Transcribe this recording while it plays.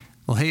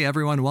Well, hey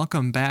everyone,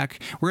 welcome back.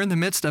 We're in the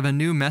midst of a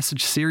new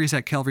message series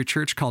at Calvary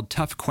Church called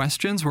Tough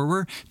Questions, where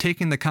we're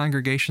taking the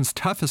congregation's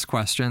toughest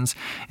questions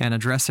and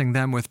addressing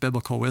them with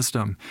biblical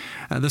wisdom.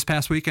 This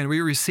past weekend, we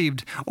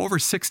received over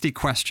 60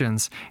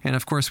 questions, and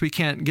of course, we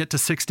can't get to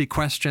 60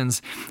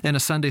 questions in a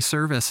Sunday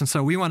service, and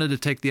so we wanted to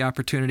take the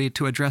opportunity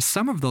to address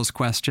some of those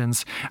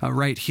questions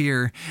right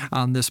here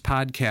on this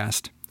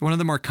podcast. One of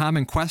the more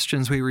common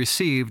questions we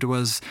received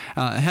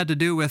had to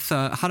do with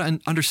how to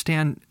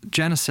understand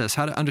Genesis,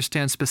 how to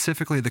understand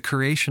specifically the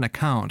creation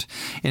account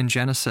in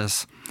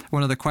Genesis.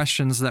 One of the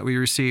questions that we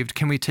received,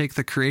 can we take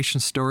the creation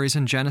stories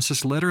in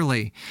Genesis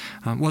literally?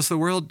 Was the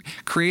world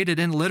created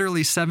in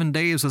literally 7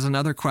 days was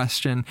another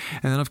question.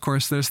 And then, of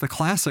course, there's the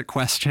classic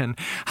question,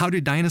 how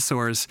do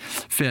dinosaurs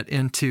fit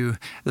into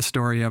the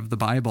story of the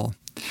Bible?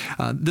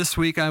 This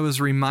week, I was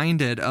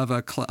reminded of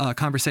a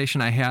conversation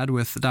I had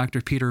with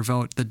Dr. Peter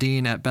Vogt, the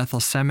dean at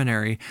Bethel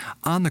Seminary,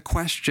 on the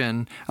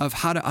question of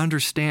how to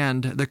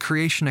understand the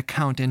creation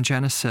account in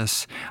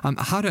Genesis,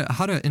 how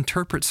to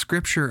interpret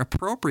Scripture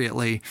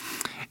appropriately.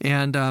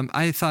 And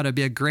I thought it'd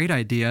be a great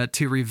idea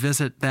to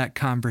revisit that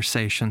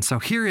conversation. So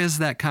here is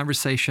that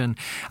conversation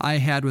I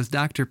had with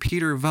Dr.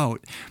 Peter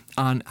Vogt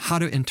on how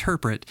to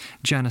interpret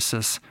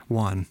Genesis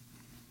 1.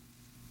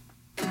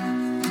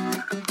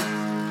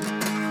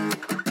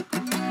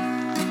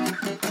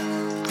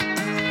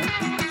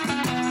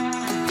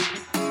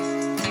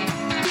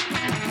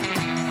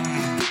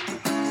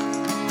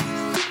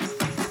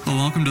 Well,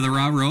 welcome to the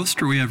Raw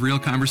Roast, where we have real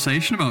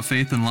conversation about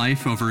faith and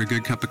life over a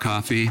good cup of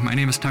coffee. My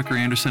name is Tucker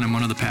Anderson. I'm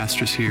one of the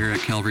pastors here at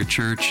Calvary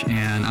Church,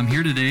 and I'm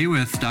here today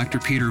with Dr.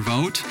 Peter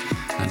Vogt.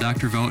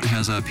 Dr. Vogt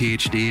has a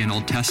PhD in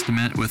Old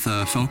Testament with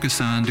a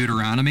focus on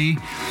Deuteronomy,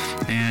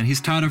 and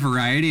he's taught a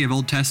variety of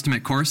Old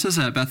Testament courses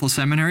at Bethel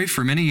Seminary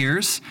for many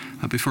years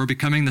before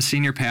becoming the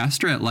senior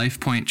pastor at Life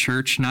Point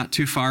Church, not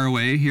too far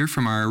away here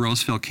from our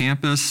Roseville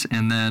campus,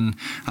 and then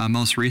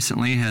most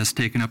recently has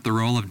taken up the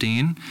role of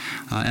dean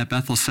at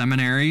Bethel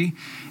Seminary.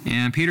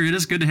 And Peter, it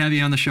is good to have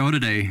you on the show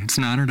today. It's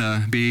an honor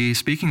to be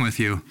speaking with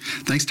you.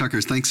 Thanks,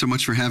 Tucker. Thanks so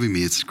much for having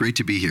me. It's great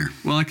to be here.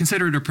 Well, I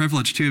consider it a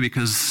privilege, too,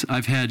 because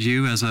I've had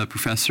you as a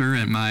professor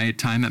at my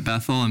time at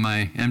Bethel in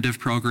my MDiv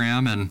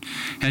program, and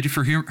had you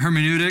for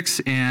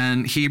hermeneutics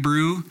and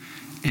Hebrew,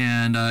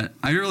 and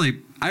I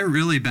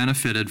really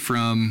benefited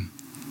from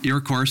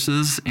your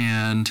courses,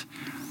 and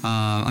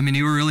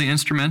you were really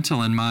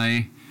instrumental in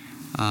my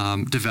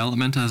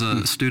development as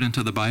a student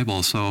of the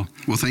Bible. So,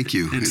 well, thank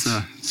you.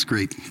 It's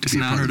great. It's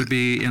an honor to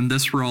be in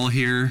this role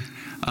here,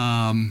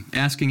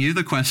 asking you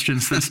the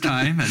questions this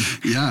time. And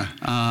yeah,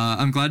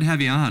 I'm glad to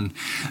have you on.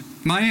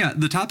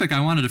 The topic I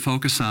wanted to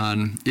focus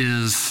on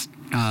is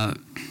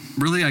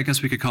really, I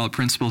guess we could call it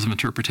principles of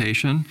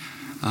interpretation.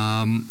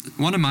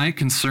 One of my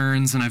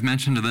concerns, and I've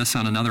mentioned this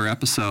on another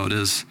episode,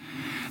 is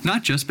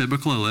not just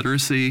biblical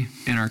illiteracy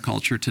in our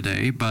culture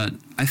today, but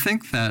I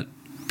think that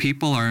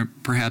people are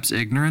perhaps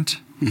ignorant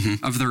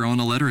of their own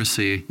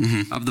illiteracy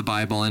of the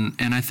Bible. And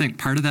I think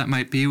part of that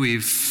might be we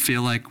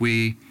feel like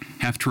we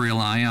have to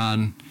rely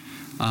on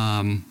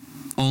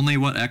only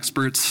what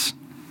experts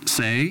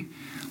say,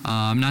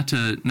 not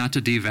to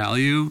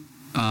devalue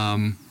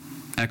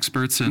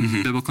experts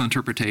in biblical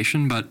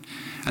interpretation, but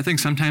I think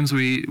sometimes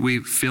we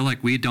feel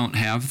like we don't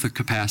have the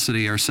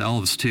capacity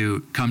ourselves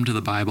to come to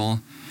the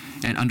Bible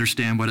and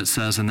understand what it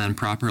says and then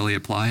properly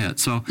apply it.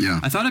 So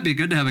I thought it'd be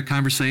good to have a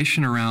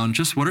conversation around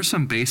just what are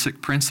some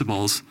basic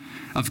principles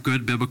of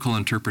good biblical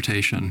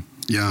interpretation.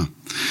 Yeah.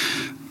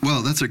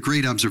 Well, that's a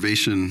great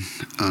observation,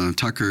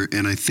 Tucker,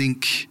 and I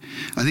think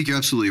you're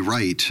absolutely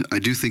right. I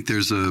do think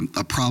there's a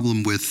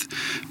problem with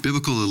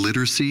biblical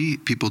illiteracy.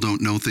 People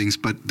don't know things,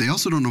 but they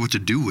also don't know what to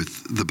do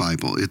with the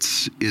Bible.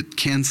 It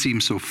can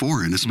seem so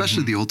foreign,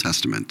 especially the Old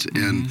Testament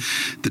and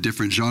the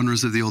different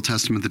genres of the Old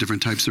Testament, the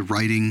different types of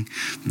writing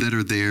that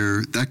are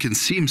there. That can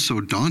seem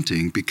so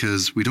daunting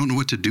because we don't know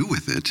what to do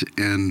with it,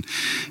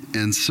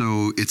 and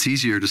so it's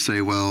easier to say,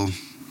 well,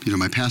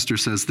 my pastor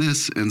says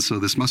this, and so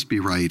this must be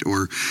right,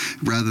 or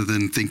rather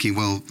than thinking,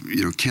 well,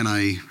 can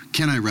I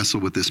wrestle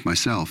with this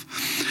myself?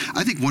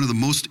 I think one of the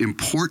most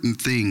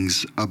important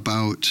things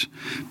about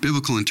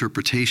biblical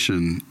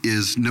interpretation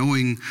is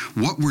knowing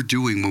what we're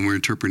doing when we're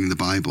interpreting the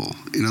Bible.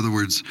 In other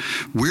words,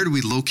 where do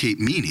we locate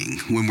meaning?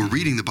 When we're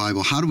reading the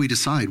Bible, how do we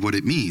decide what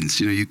it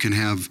means? You can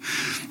have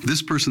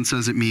this person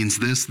says it means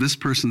this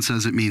person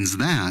says it means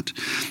that.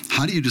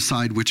 How do you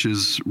decide which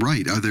is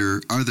right? Are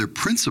there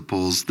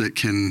principles that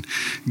can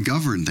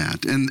govern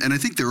that? And I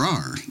think there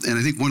are. And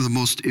I think one of the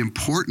most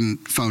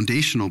important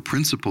foundational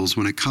principles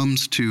when it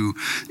comes to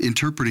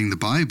interpreting the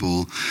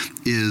Bible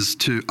is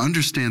to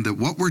understand that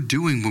what we're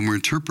doing when we're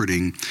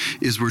interpreting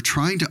is we're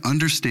trying to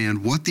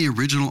understand what the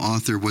original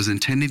author was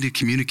intending to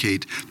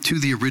communicate to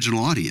the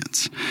original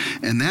audience.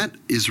 And that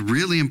is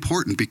really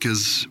important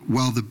because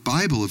while the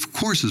Bible, of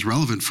course, is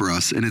relevant for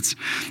us, and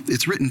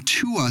it's written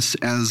to us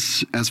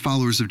as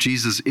followers of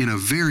Jesus in a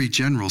very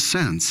general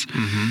sense,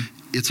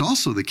 it's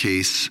also the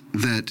case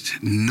that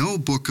no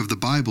book of the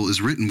Bible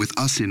is written with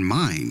us in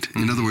mind.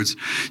 In other words,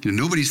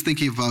 nobody's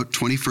thinking about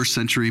 21st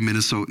century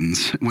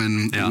Minnesotans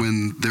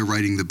when they're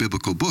writing the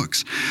biblical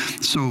books.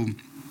 So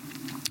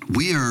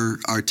we are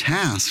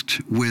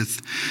tasked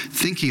with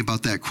thinking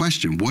about that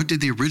question. What did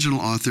the original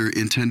author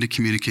intend to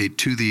communicate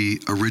to the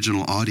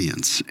original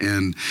audience?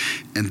 And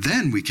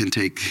then we can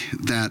take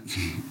that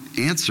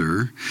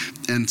answer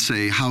and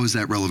say, how is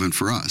that relevant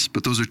for us?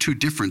 But those are two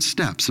different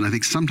steps, and I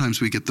think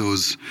sometimes we get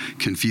those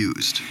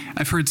confused.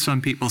 I've heard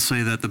some people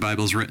say that the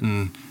Bible's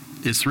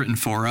it's written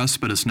for us,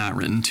 but it's not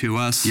written to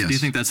us. Yes. Do you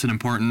think that's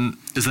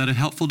is that a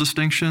helpful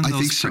distinction? I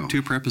think so. Those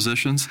two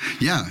prepositions?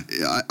 Yeah,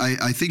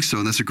 I think so,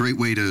 and that's a great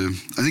way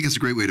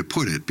to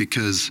put it,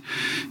 because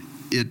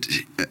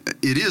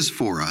it is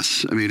for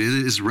us. I mean, it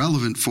is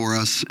relevant for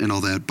us and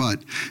all that.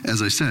 But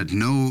as I said,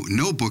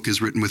 no book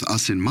is written with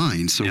us in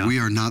mind. So we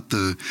are not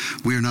the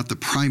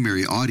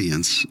primary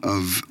audience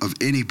of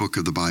any book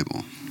of the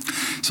Bible.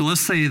 So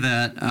let's say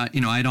that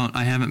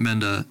I haven't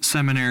been to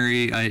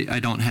seminary. I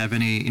don't have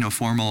any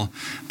formal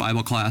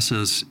Bible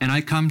classes, and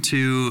I come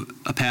to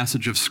a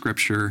passage of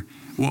Scripture.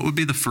 What would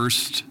be the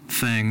first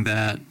thing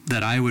that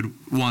I would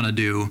want to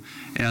do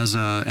as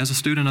a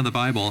student of the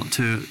Bible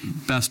to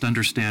best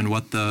understand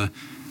what the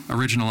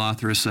original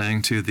author is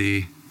saying to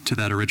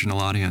that original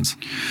audience?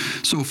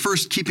 So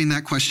first, keeping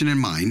that question in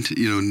mind,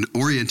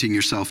 orienting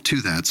yourself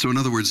to that. So in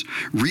other words,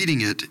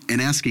 reading it and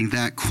asking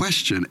that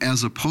question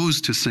as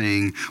opposed to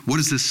saying, what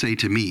does this say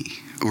to me?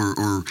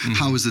 Or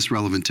how is this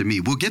relevant to me?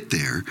 We'll get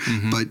there,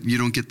 but you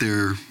don't get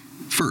there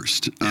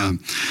first. Yeah.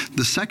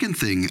 The second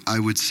thing I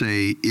would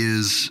say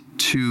is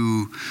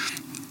to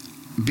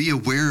be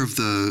aware of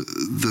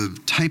the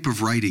type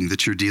of writing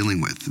that you're dealing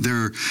with.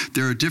 There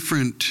are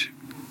different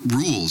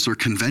rules or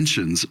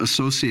conventions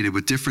associated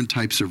with different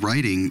types of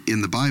writing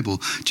in the Bible,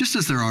 just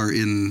as there are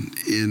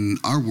in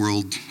our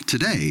world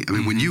today. I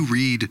mean, when you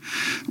read,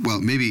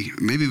 well, maybe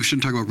we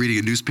shouldn't talk about reading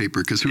a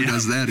newspaper, because who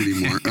does that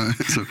anymore?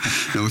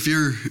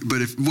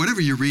 If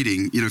whatever you're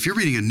reading, if you're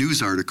reading a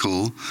news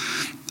article,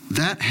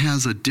 that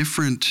has a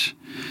different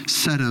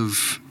set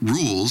of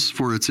rules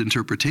for its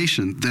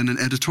interpretation than an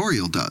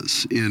editorial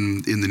does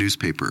in the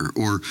newspaper,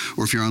 or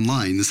if you're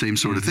online, the same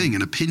sort of thing.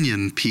 An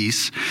opinion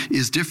piece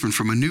is different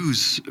from a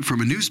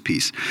news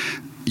piece.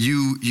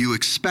 You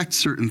expect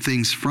certain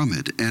things from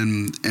it,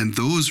 and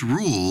those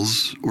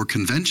rules or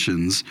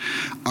conventions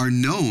are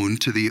known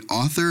to the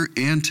author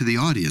and to the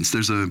audience.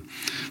 There's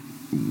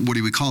what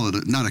do we call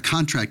it? Not a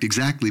contract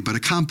exactly, but a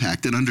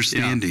compact, an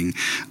understanding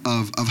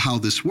of how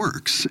this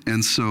works.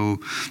 And so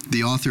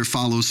the author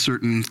follows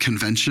certain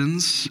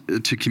conventions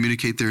to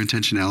communicate their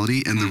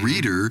intentionality, and the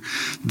reader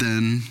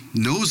then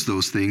knows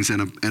those things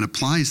and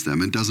applies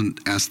them and doesn't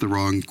ask the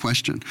wrong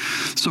question.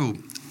 So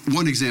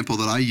one example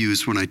that I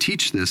use when I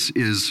teach this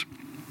is,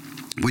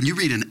 when you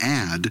read an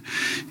ad,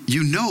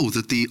 you know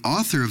that the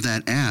author of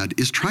that ad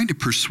is trying to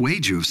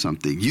persuade you of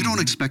something. You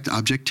don't expect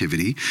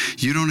objectivity.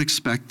 You don't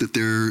expect that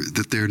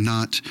they're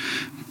not,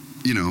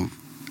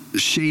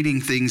 shading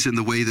things in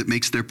the way that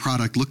makes their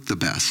product look the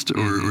best,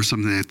 or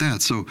something like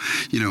that. So,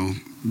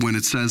 when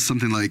it says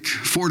something like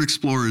Ford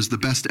Explorer is the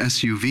best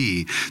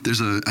SUV,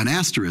 there's an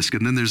asterisk,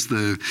 and then there's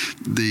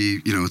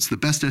it's the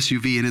best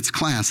SUV in its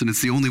class, and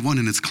it's the only one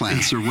in its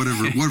class, or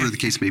whatever the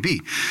case may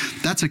be.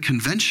 That's a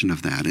convention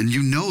of that, and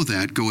you know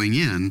that going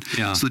in,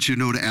 so that you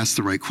know to ask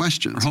the right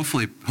questions. Or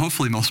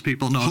hopefully most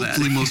people know that.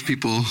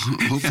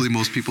 Hopefully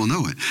most people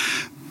know it.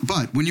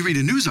 But when you read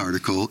a news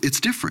article, it's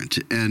different,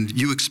 and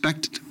you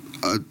expect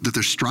that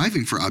they're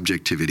striving for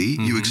objectivity.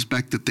 You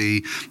expect that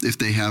if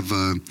they have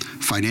a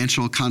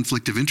financial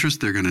conflict of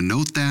interest, they're going to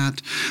note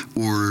that,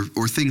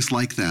 or things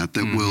like that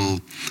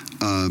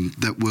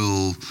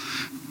will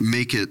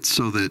make it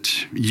so that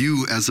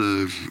you as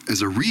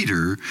a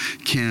reader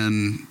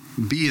can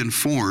be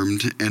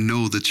informed and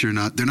know that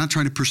they're not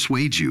trying to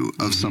persuade you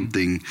of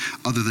something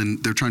other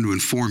than they're trying to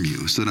inform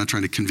you. So they're not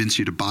trying to convince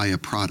you to buy a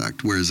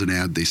product, whereas an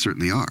ad, they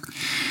certainly are.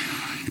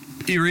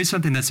 You raised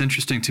something that's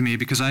interesting to me,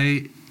 because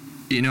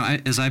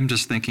as I'm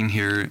just thinking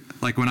here,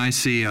 like when I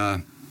see,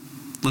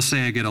 let's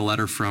say I get a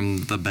letter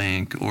from the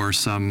bank or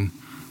some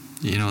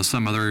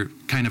other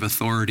kind of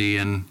authority,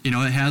 and,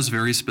 it has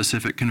very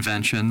specific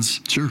conventions.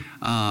 Sure.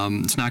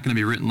 It's not going to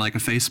be written like a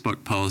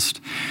Facebook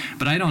post,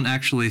 but I don't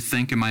actually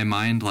think in my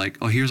mind like,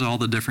 oh, here's all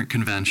the different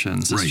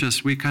conventions. It's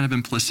just, we kind of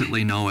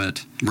implicitly know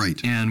it. Right.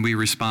 And we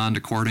respond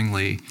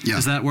accordingly. Yeah.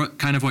 Is that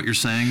what you're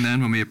saying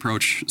then when we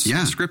approach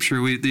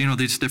Scripture? We,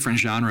 these different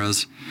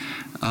genres,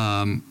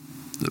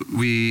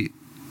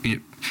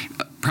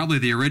 probably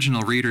the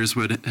original readers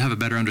would have a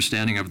better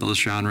understanding of those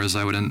genres,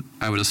 I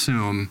would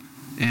assume,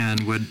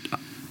 and would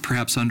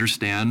perhaps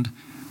understand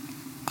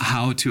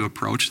how to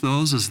approach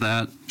those. Is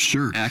that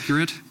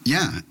accurate?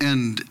 Yeah,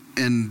 and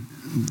And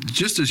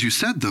just as you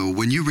said, though,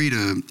 when you read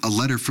a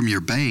letter from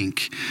your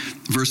bank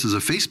versus a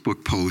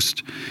Facebook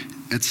post,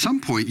 at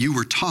some point you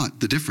were taught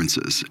the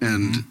differences.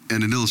 And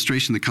and an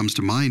illustration that comes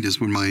to mind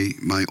is when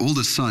my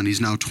oldest son,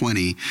 he's now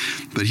 20,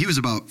 but he was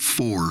about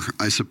 4,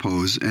 I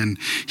suppose, and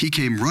he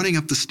came running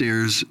up the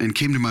stairs and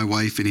came to my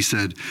wife and he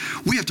said,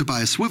 "We have to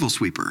buy a swivel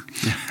sweeper."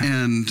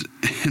 and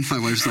my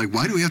wife's like,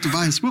 "Why do we have to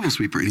buy a swivel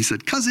sweeper?" And he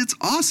said, "'Cause it's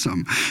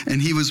awesome."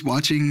 And he was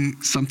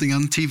watching something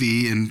on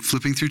TV and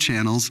flipping through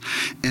channels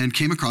and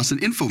came across an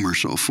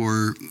infomercial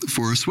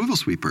for a swivel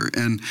sweeper.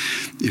 And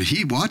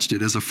he watched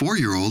it as a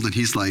 4-year-old and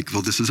he's like,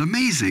 "Well, this is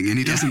amazing." And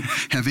he doesn't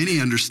have any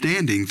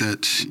understanding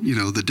that,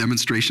 the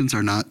demonstrations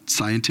are not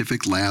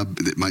scientific lab.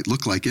 It might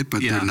look like it,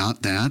 but they're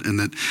not that. And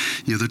that,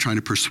 they're trying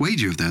to persuade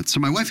you of that. So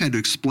my wife had to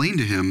explain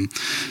to him,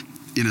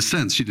 in a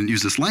sense, she didn't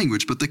use this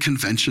language, but the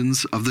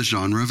conventions of the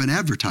genre of an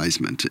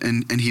advertisement.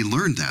 And he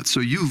learned that. So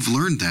you've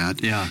learned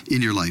that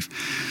in your life.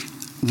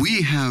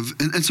 We have,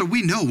 and so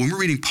we know when we're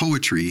reading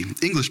poetry,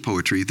 English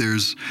poetry,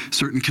 there's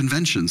certain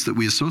conventions that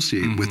we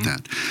associate with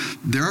that.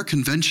 There are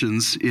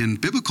conventions in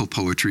biblical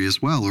poetry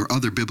as well, or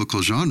other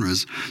biblical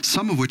genres,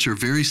 some of which are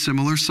very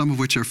similar, some of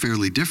which are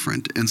fairly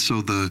different. And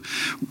so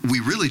we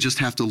really just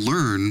have to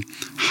learn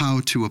how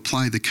to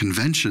apply the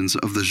conventions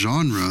of the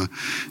genre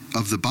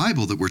of the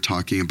Bible that we're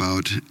talking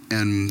about,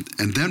 and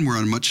then we're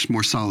on a much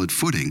more solid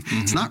footing.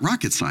 It's not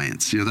rocket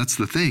science. That's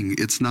the thing.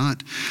 It's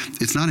not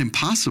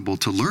impossible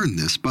to learn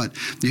this, but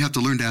you have to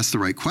learn to ask the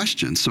right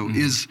question. So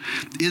is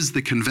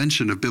the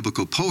convention of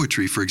biblical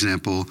poetry, for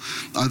example,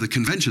 are the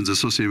conventions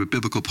associated with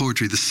biblical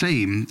poetry the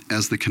same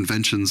as the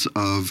conventions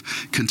of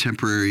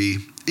contemporary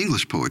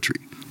English poetry?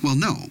 Well,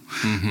 no.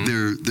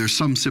 There's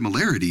some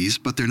similarities,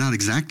 but they're not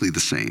exactly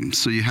the same.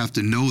 So you have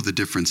to know the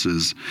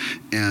differences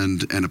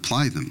and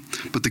apply them.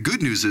 But the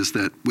good news is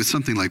that with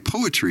something like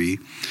poetry,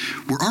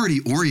 we're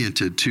already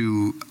oriented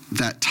to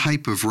that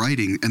type of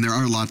writing, and there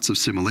are lots of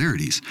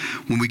similarities.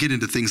 When we get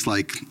into things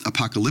like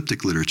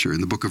apocalyptic literature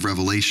in the book of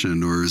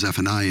Revelation or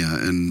Zephaniah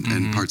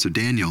and parts of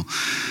Daniel,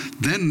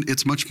 then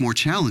it's much more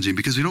challenging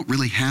because we don't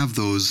really have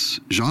those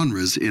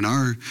genres in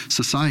our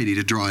society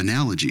to draw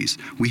analogies.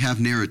 We have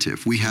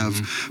narrative, we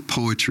have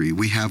poetry,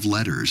 we have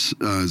letters,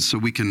 so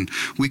we can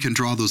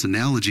draw those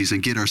analogies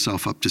and get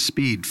ourselves up to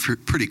speed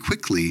pretty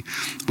quickly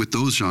with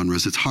those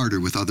genres. It's harder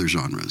with other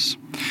genres.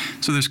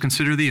 So there's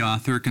consider the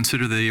author,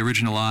 consider the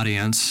original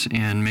audience,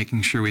 and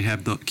making sure we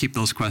have keep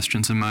those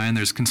questions in mind.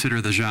 There's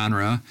consider the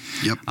genre.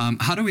 Yep.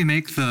 How do we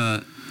make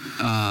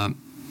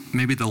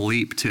maybe the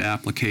leap to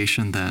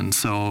application then?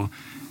 So,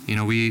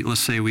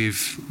 let's say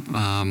we've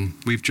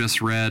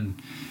just read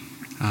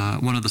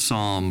one of the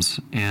Psalms,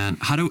 and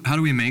how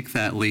do we make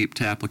that leap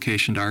to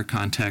application to our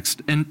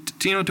context, and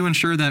to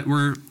ensure that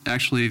we're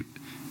actually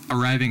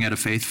arriving at a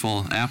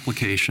faithful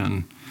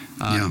application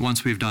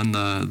once we've done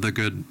the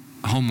good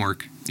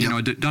homework,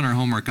 done our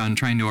homework on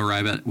trying to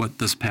arrive at what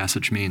this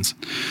passage means?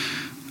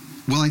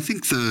 Well, I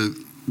think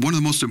one of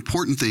the most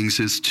important things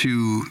is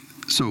to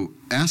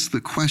ask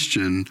the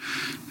question,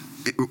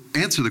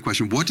 answer the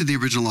question, what did the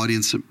original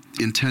audience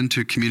intend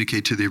to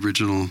communicate to the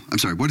original,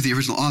 what did the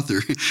original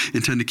author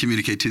intend to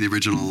communicate to the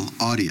original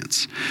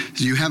audience?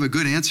 So you have a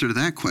good answer to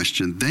that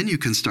question, then you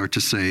can start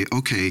to say,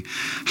 okay,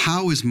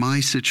 how is my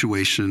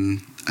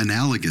situation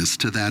analogous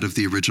to that of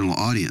the original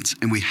audience?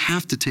 And we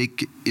have to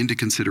take into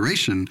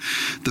consideration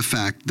the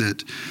fact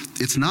that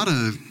it's not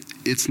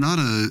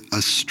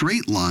a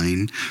straight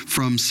line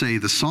from, say,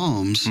 the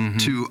Psalms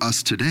to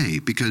us today,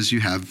 because you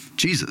have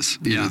Jesus.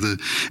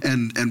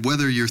 And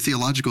whether your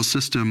theological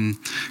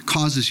system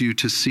causes you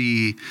to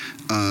see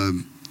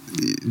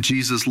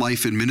Jesus'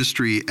 life and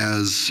ministry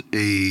as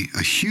a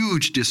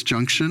huge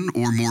disjunction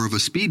or more of a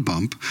speed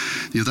bump,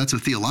 that's a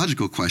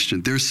theological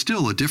question. There's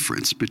still a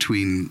difference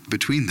between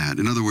that.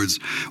 In other words,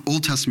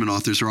 Old Testament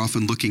authors are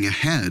often looking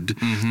ahead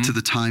to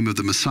the time of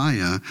the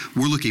Messiah.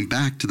 We're looking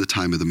back to the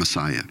time of the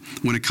Messiah.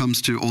 When it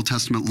comes to Old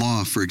Testament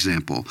law, for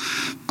example,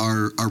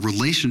 our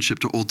relationship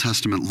to Old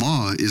Testament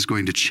law is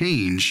going to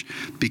change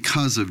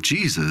because of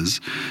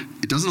Jesus.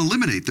 It doesn't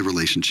eliminate the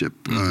relationship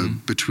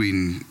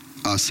between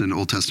us and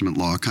Old Testament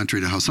law,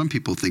 contrary to how some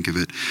people think of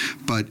it,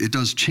 but it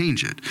does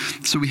change it.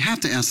 So we have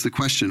to ask the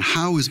question,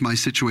 how is my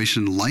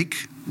situation like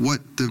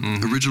what the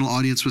original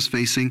audience was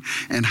facing,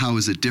 and how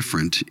is it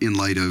different in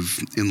light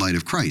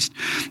of Christ?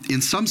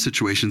 In some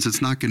situations,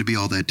 it's not going to be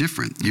all that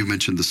different. You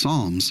mentioned the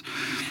Psalms.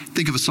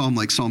 Think of a psalm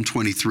like Psalm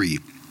 23.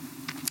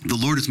 The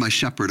Lord is my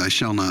shepherd, I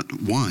shall not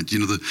want.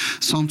 The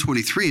Psalm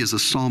 23 is a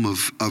psalm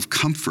of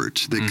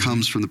comfort that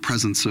comes from the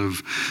presence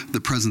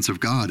of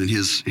God and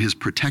his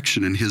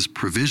protection and his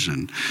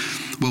provision.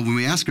 Well, when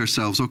we ask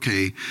ourselves,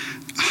 okay,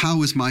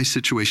 how is my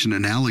situation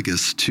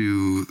analogous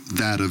to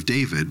that of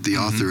David, the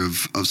author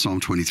of Psalm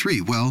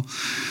 23? Well,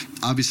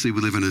 obviously we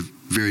live in a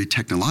very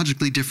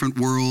technologically different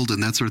world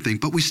and that sort of thing,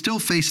 but we still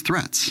face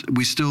threats.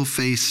 We still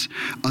face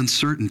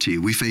uncertainty.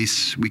 We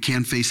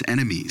can face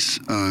enemies,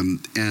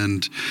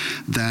 and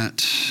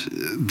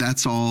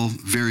that's all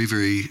very,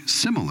 very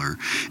similar.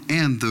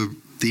 And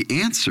the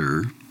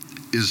answer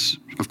is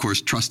of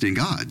course, trusting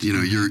God.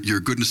 Your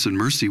goodness and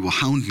mercy will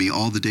hound me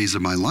all the days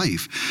of my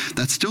life.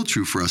 That's still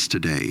true for us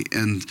today.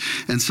 And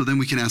so then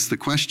we can ask the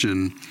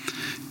question,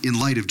 in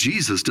light of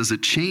Jesus, does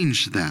it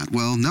change that?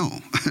 Well, no,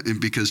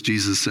 because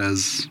Jesus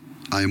says,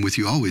 I am with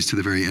you always to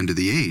the very end of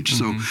the age.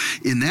 So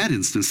in that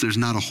instance, there's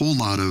not a whole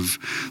lot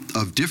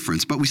of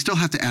difference, but we still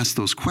have to ask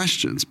those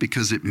questions,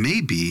 because it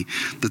may be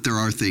that there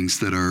are things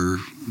that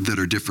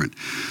are different.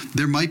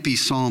 There might be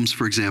Psalms,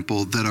 for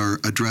example, that are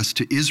addressed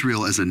to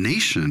Israel as a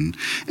nation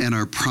and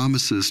are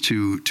promises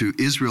to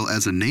Israel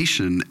as a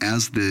nation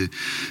as the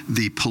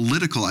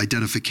political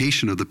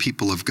identification of the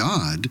people of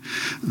God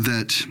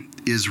that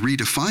is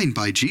redefined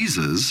by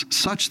Jesus,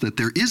 such that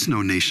there is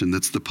no nation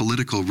that's the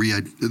political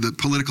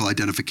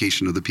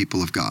identification of the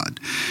people of God.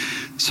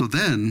 So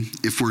then,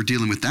 if we're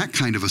dealing with that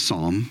kind of a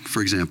psalm,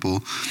 for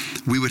example,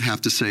 we would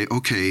have to say,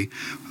 okay,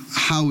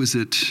 how is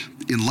it,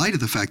 in light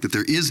of the fact that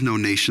there is no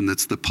nation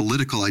that's the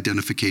political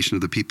identification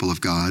of the people of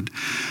God,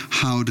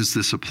 how does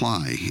this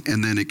apply?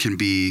 And then it can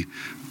be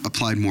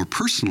applied more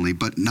personally,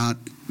 but not,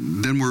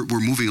 then we're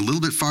moving a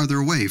little bit farther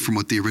away from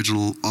what the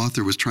original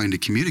author was trying to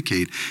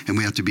communicate, and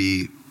we have to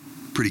be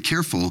pretty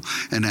careful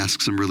and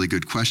ask some really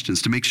good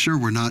questions to make sure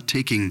we're not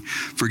taking,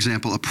 for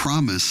example, a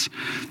promise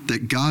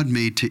that God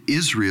made to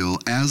Israel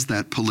as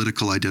that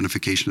political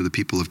identification of the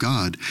people of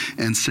God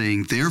and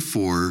saying,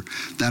 therefore,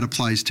 that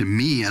applies to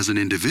me as an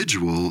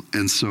individual,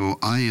 and so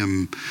I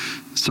am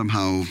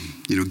somehow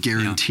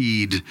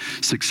guaranteed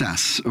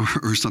success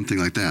or something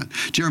like that.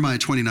 Jeremiah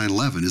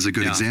 29:11 is a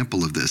good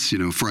example of this.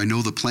 For I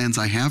know the plans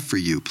I have for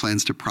you,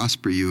 plans to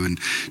prosper you and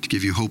to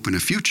give you hope in a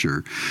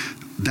future.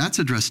 That's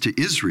addressed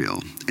to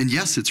Israel. And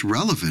yes, it's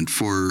relevant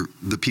for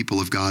the people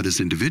of God as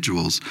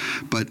individuals,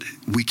 but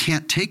we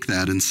can't take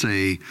that and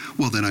say,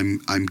 well,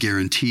 then I'm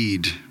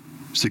guaranteed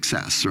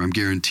success, or I'm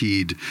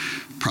guaranteed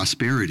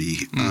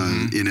prosperity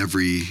at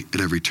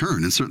every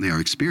turn. And certainly our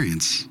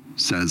experience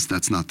says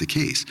that's not the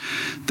case.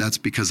 That's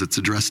because it's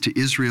addressed to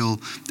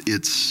Israel.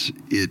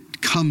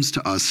 It comes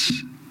to us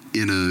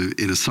in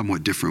a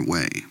somewhat different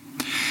way.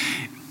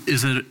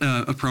 Is it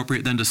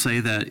appropriate then to say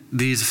that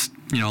these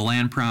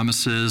land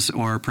promises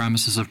or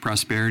promises of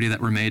prosperity that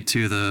were made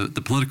to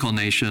the political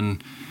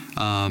nation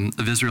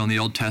of Israel in the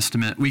Old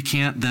Testament, we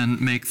can't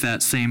then make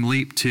that same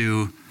leap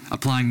to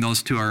applying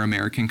those to our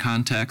American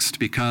context,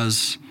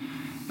 because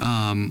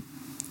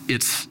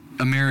it's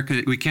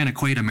America? We can't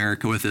equate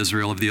America with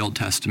Israel of the Old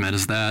Testament.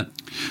 Would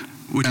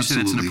you Absolutely. say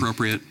that's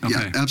inappropriate? Okay.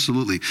 Yeah,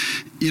 absolutely.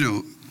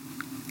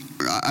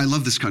 I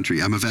love this country.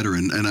 I'm a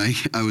veteran, and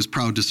I was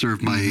proud to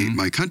serve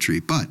my country.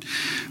 But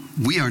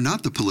we are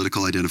not the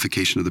political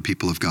identification of the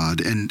people of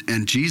God.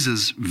 And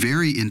Jesus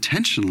very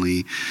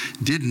intentionally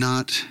did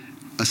not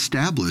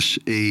establish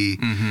a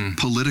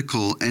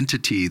political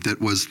entity that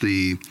was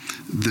the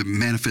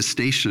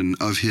manifestation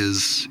of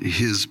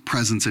his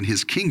presence and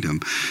his kingdom.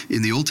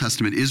 In the Old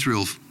Testament,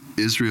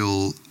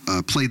 Israel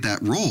played that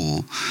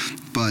role,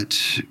 but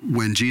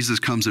when Jesus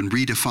comes and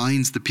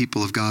redefines the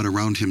people of God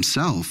around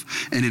himself,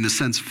 and in a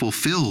sense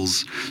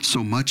fulfills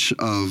so much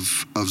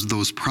of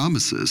those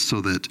promises,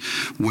 so that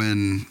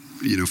when,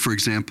 for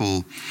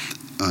example,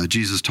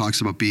 Jesus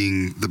talks about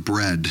being the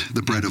bread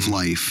of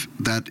life.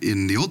 That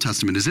in the Old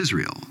Testament is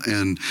Israel,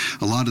 and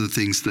a lot of the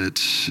things that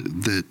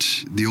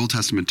the Old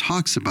Testament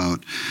talks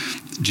about,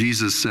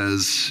 Jesus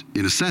says,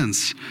 in a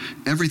sense,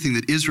 everything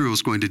that Israel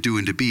is going to do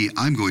and to be,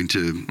 I'm going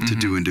to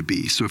do and to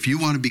be. So if you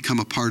want to become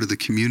a part of the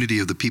community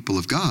of the people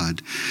of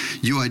God,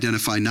 you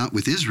identify not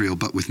with Israel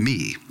but with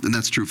me, and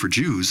that's true for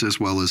Jews as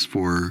well as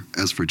for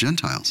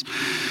Gentiles.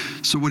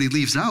 So what he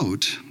leaves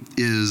out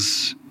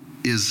is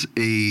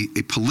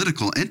a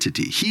political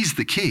entity. He's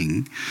the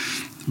king,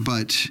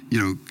 but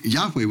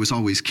Yahweh was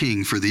always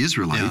king for the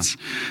Israelites,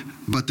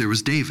 but there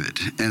was David,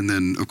 and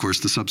then of course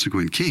the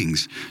subsequent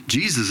kings.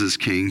 Jesus is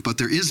king, but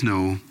there is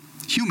no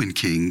human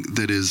king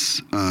that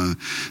is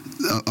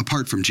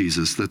apart from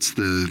Jesus. That's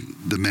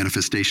the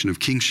manifestation of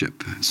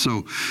kingship.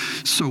 So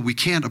we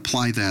can't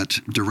apply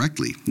that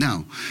directly.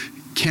 Now,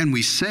 can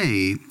we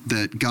say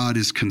that God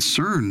is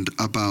concerned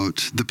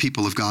about the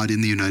people of God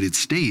in the United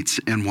States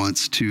and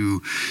wants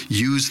to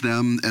use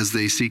them as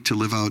they seek to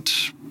live out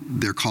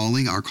their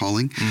calling, our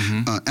calling?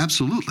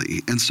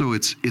 Absolutely. And so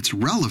it's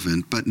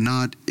relevant, but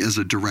not as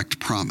a direct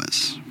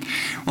promise.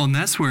 Well, and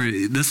that's where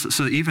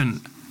so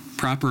even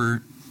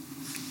proper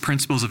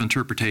principles of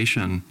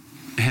interpretation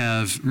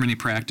have many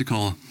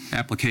practical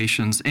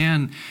applications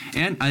and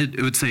I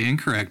would say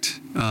incorrect,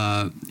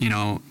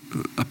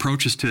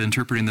 approaches to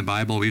interpreting the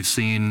Bible we've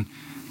seen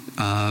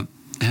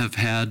have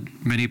had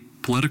many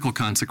political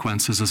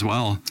consequences as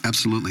well.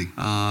 Absolutely.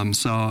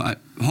 So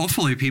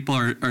hopefully people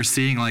are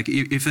seeing, like,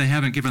 if they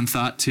haven't given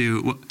thought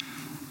to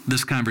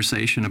this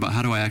conversation about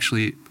how do I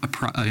actually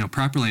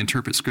properly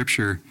interpret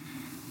Scripture,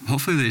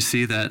 hopefully they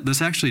see that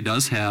this actually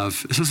this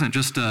isn't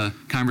just a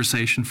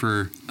conversation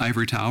for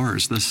ivory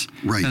towers. This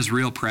has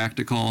real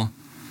practical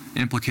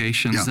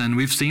implications, and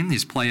we've seen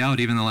these play out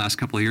even the last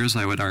couple of years,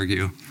 I would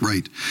argue.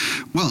 Right.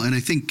 Well, and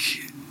I think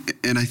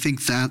And I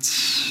think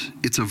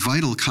it's a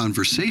vital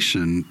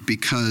conversation,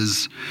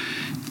 because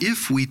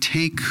if we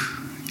take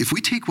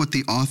what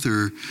the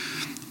author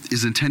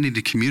is intending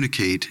to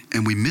communicate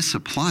and we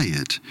misapply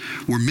it,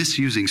 we're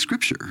misusing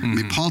Scripture. I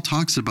mean, Paul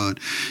talks about,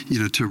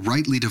 to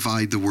rightly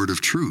divide the word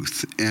of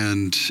truth.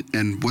 And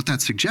what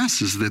that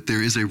suggests is that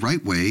there is a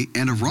right way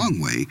and a wrong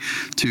way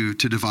to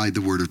divide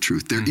the word of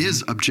truth. There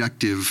is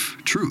objective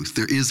truth.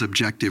 There is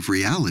objective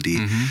reality.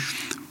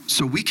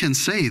 So we can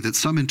say that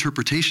some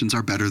interpretations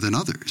are better than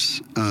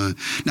others.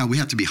 Now, we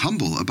have to be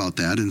humble about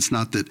that, and it's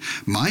not that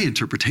my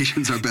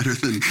interpretations are better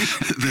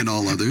than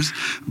all others,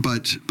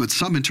 but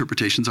some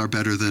interpretations are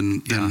better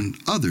than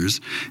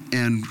others,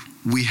 and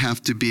we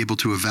have to be able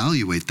to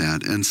evaluate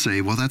that and say,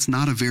 well, that's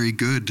not a very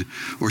good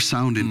or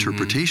sound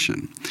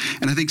interpretation.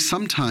 And I think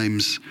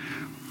sometimes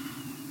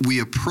we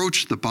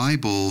approach the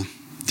Bible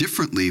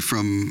differently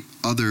from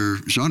other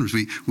genres.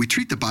 We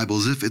treat the Bible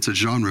as if it's a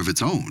genre of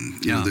its own.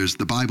 There's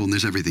the Bible and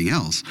there's everything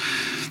else,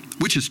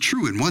 which is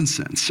true in one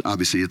sense.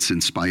 Obviously, it's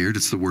inspired,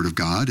 it's the Word of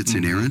God, it's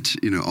inerrant,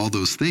 all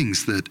those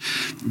things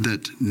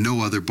that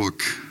no other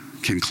book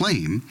can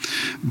claim.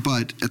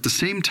 But at the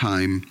same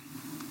time,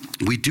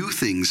 we do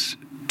things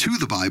to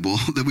the Bible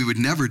that we would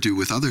never do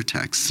with other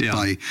texts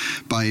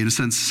by in a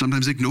sense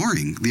sometimes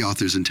ignoring the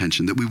author's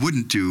intention that we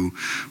wouldn't do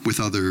with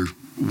other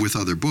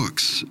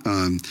books.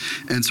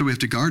 And so we have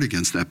to guard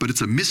against that. But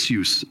it's a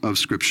misuse of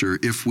Scripture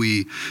if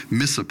we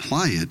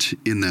misapply it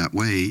in that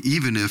way,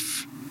 even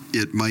if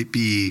it might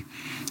be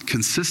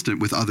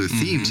consistent with other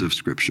themes of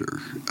Scripture.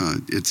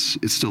 It's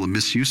still a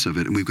misuse of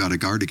it, and we've got to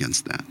guard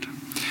against that.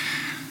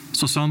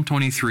 So Psalm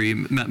 23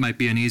 might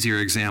be an easier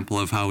example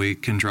of how we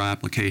can draw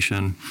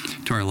application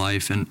to our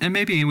life, and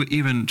maybe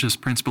even just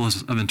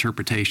principles of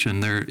interpretation.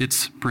 There,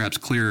 it's perhaps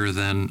clearer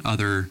than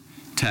other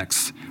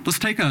texts. Let's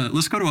take a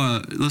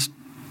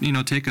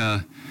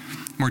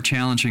more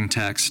challenging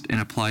text and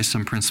apply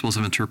some principles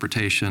of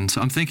interpretation.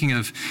 So I'm thinking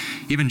of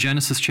even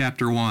Genesis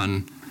chapter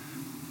 1,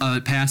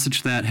 a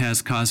passage that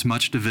has caused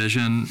much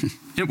division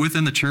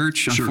within the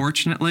church,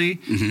 unfortunately.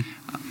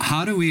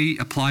 How do we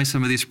apply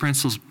some of these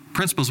principles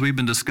we've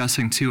been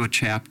discussing to a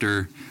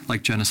chapter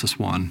like Genesis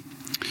 1?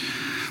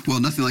 Well,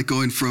 nothing like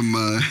going from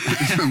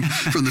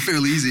the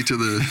fairly easy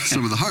to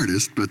some of the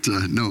hardest, but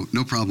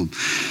no problem.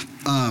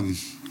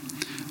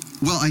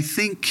 Well, I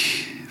think,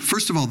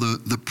 first of all,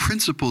 the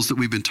principles that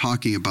we've been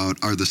talking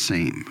about are the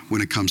same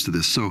when it comes to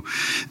this. So,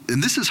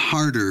 and this is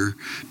harder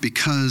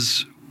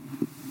because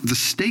the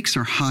stakes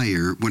are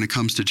higher when it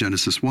comes to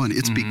Genesis 1.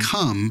 It's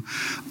become,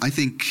 I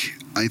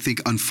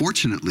think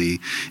unfortunately,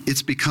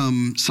 it's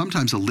become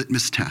sometimes a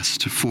litmus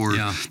test for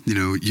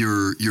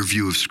your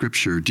view of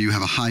Scripture. Do you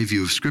have a high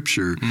view of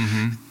Scripture?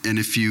 And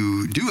if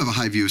you do have a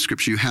high view of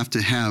Scripture, you have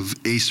to have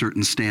a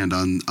certain stand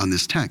on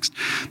this text.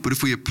 But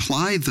if we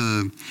apply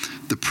the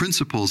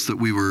principles that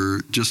we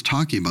were just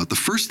talking about, the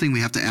first thing we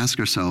have to ask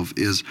ourselves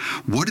is,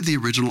 what did the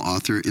original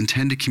author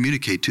intend to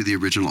communicate to the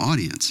original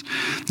audience?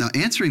 Now,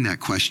 answering that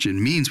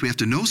question means we have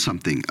to know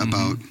something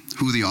about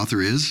who the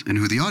author is and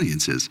who the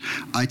audience is.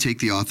 I take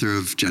the author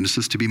of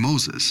Genesis to be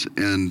Moses,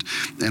 and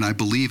I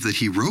believe that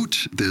he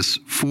wrote this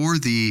for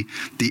the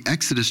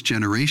Exodus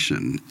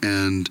generation.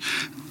 And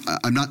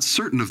I'm not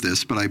certain of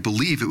this, but I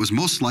believe it was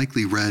most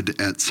likely read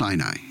at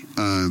Sinai.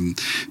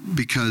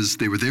 Because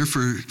they were there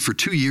for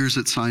 2 years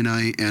at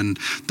Sinai, and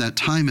that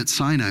time at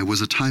Sinai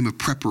was a time of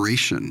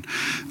preparation,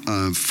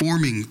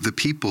 forming the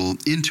people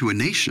into a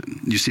nation.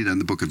 You see that in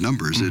the book of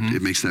Numbers.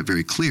 It makes that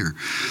very clear.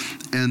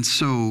 And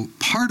so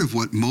part of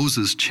what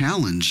Moses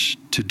challenged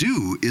to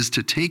do is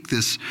to take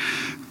this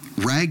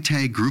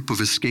ragtag group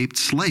of escaped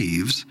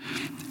slaves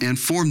and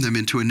form them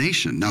into a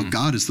nation. Now,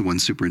 God is the one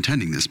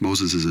superintending this.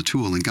 Moses is a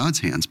tool in God's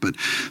hands, but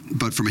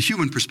from a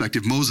human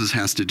perspective, Moses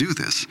has to do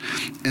this.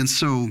 And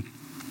so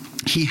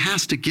he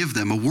has to give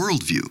them a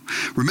worldview.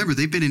 Remember,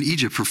 they've been in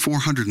Egypt for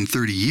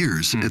 430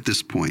 years at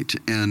this point,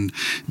 and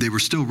they were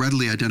still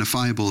readily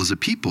identifiable as a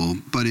people,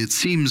 but it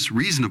seems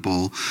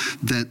reasonable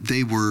that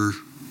they were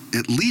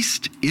at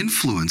least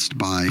influenced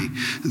by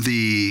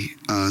the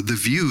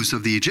views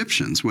of the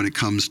Egyptians when it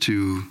comes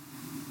to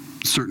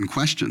certain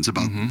questions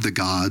about the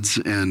gods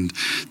and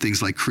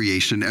things like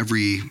creation.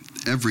 Every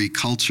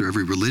culture,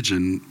 every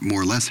religion,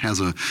 more or less has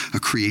a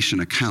creation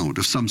account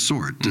of some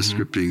sort,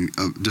 describing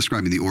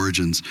the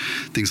origins,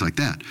 things like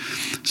that.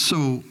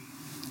 So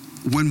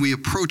when we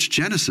approach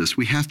Genesis,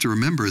 we have to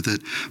remember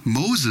that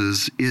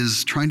Moses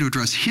is trying to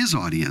address his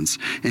audience,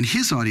 and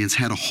his audience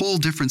had a whole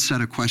different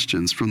set of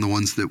questions from the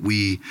ones that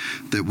we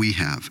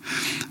have.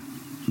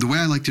 The way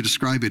I like to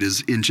describe it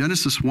is, in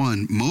Genesis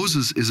 1,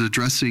 Moses is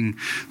addressing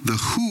the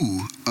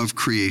who of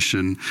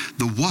creation,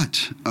 the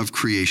what of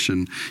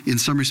creation, in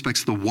some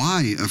respects the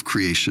why of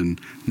creation,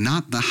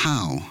 not the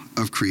how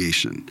of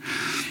creation.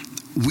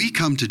 We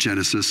come to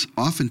Genesis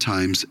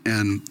oftentimes,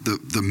 and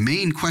the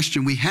main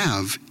question we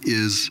have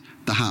is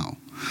the how.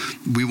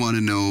 We want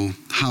to know,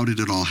 how did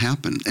it all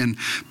happen? And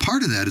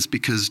part of that is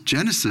because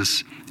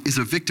Genesis is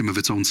a victim of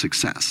its own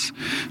success.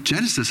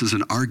 Genesis is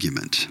an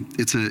argument.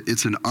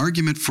 It's an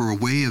argument for a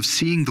way of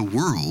seeing the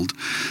world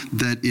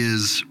that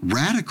is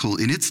radical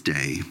in its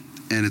day,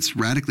 and it's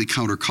radically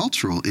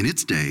countercultural in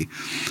its day,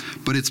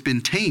 but it's been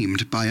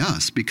tamed by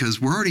us because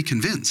we're already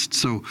convinced.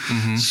 So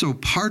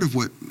part of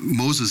what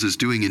Moses is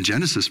doing in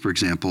Genesis, for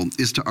example,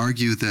 is to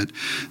argue that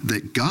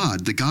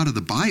God, the God of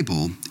the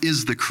Bible,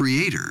 is the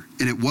creator.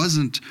 And it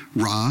wasn't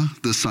Ra,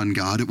 the sun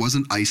god. It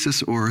wasn't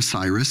Isis or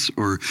Osiris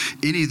or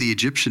any of the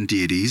Egyptian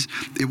deities.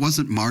 It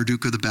wasn't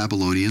Marduk of the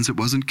Babylonians. It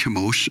wasn't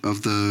Chemosh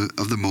of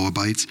the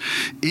Moabites.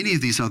 Any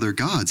of these other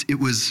gods. It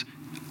was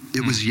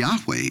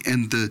Yahweh.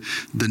 And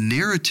the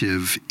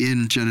narrative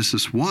in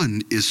Genesis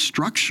 1 is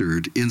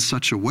structured in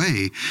such a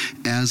way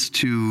as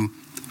to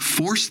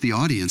force the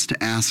audience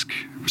to ask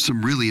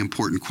some really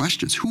important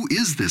questions. Who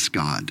is this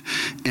God?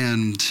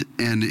 And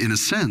in a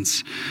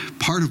sense,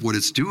 part of what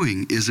it's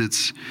doing is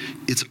it's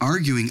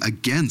arguing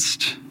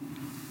against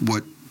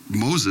what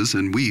Moses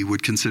and we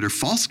would consider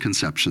false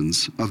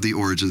conceptions of the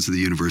origins of the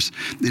universe,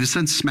 in a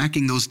sense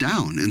smacking those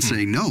down and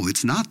saying, no,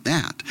 it's not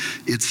that.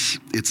 It's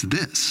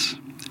this.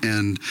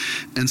 And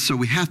so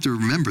we have to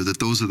remember that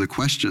those are the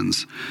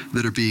questions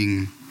that are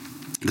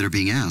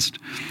being asked.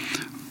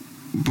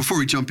 Before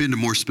we jump into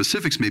more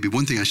specifics, maybe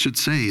one thing I should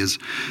say is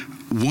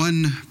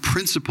one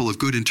principle of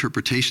good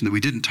interpretation that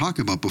we didn't talk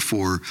about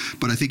before,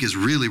 but I think is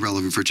really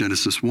relevant for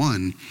Genesis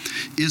 1,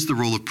 is the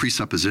role of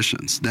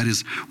presuppositions. That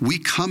is, we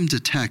come to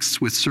texts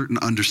with certain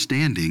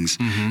understandings,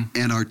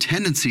 and our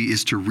tendency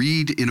is to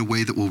read in a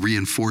way that will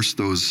reinforce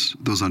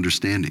those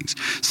understandings.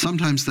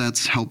 Sometimes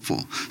that's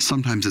helpful.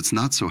 Sometimes it's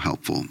not so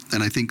helpful.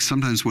 And I think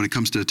sometimes when it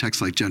comes to a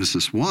text like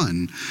Genesis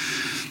 1,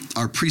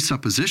 our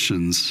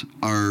presuppositions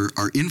are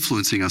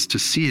influencing us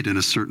to see it in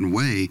a certain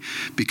way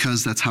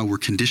because that's how we're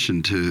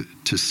conditioned to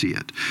see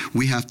it.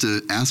 We have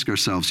to ask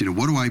ourselves,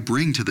 what do I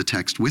bring to the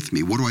text with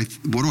me? What do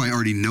I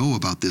already know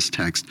about this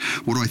text?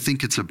 What do I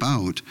think it's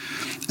about?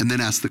 And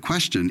then ask the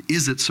question,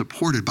 is it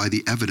supported by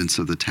the evidence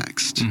of the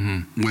text?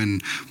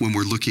 When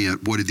we're looking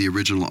at what did the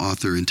original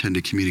author intend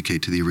to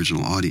communicate to the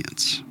original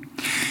audience?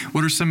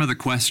 What are some of the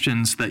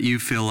questions that you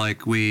feel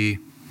like we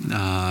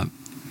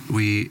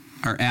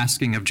are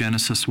asking of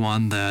Genesis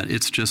 1 that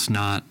it's just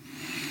not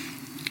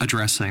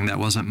addressing, that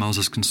wasn't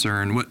Moses'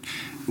 concern?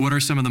 What are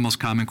some of the most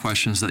common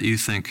questions that you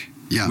think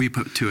we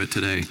put to it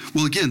today?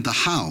 Well, again, the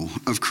how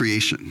of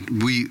creation.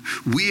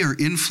 We are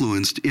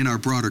influenced in our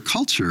broader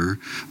culture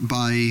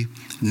by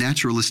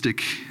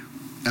naturalistic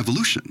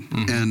evolution.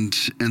 And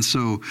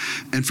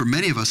for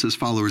many of us as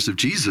followers of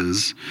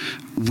Jesus,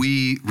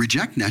 we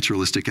reject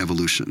naturalistic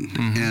evolution.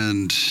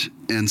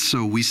 And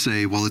so we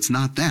say, well, it's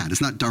not that.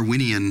 It's not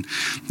Darwinian,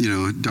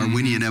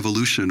 Darwinian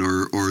evolution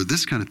or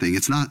this kind of thing.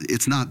 It's not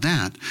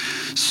that.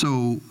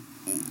 So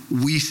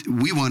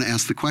we want to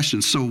ask the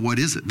question, so what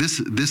is it? This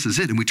is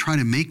it. And we try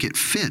to make it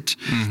fit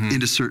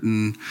into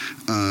certain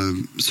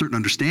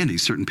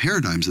understandings, certain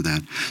paradigms of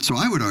that. So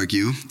I would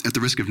argue, at the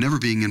risk of never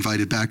being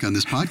invited back on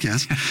this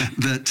podcast,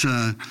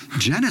 that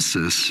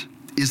Genesis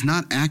is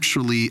not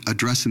actually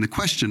addressing the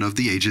question of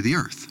the age of the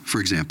earth, for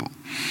example.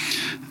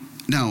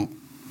 Now,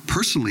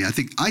 personally, I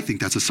think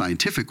that's a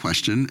scientific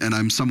question, and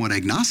I'm somewhat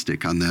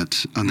agnostic on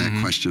that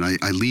question.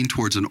 I lean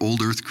towards an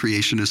old earth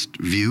creationist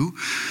view.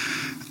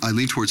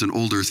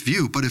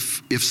 But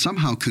if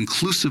somehow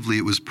conclusively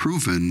it was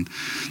proven,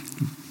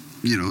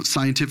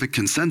 scientific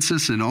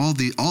consensus and all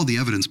the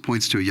evidence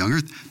points to a young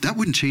earth, that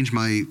wouldn't change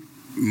my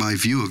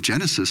view of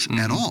Genesis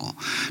at all,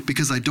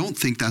 because I don't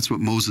think that's what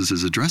Moses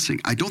is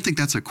addressing. I don't think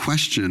that's a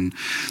question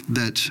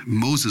that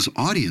Moses'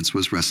 audience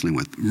was wrestling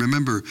with.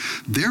 Remember,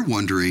 they're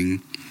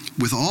wondering,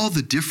 with all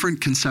the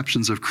different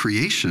conceptions of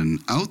creation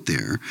out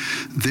there,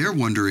 they're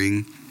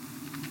wondering,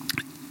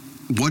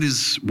 what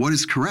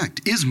is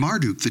correct? Is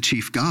Marduk the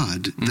chief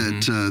god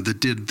that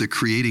did the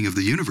creating of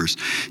the universe?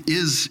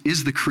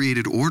 Is the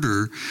created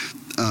order,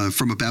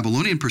 from a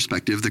Babylonian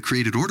perspective, the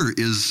created order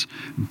is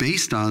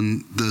based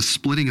on the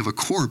splitting of a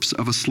corpse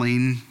of a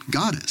slain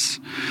goddess?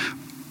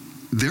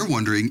 They're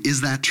wondering, is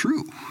that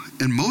true?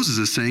 And Moses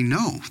is saying,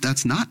 no,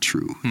 that's not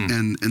true.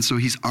 And so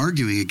he's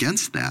arguing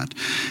against that.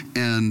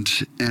 And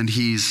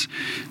he's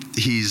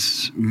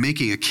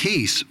making a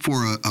case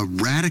for a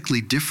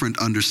radically different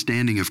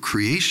understanding of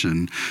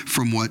creation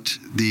from what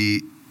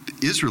the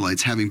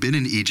Israelites, having been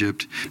in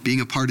Egypt,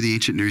 being a part of the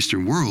ancient Near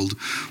Eastern world,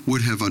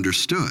 would have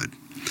understood.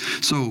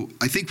 So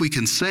I think we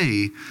can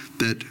say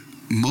that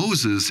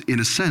Moses, in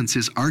a sense,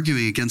 is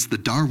arguing against the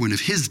Darwin of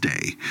his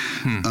day,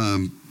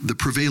 the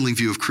prevailing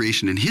view of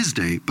creation in his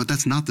day, but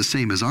that's not the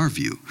same as our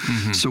view.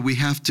 So we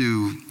have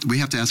to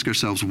ask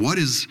ourselves, what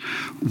is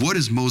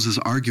Moses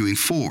arguing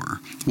for?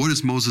 What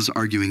is Moses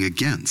arguing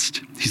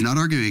against? He's not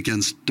arguing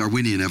against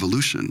Darwinian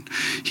evolution.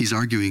 He's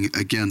arguing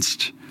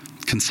against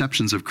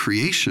conceptions of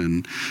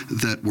creation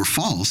that were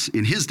false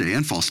in his day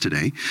and false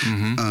today,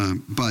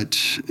 but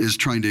is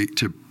trying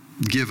to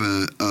give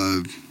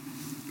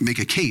make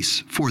a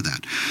case for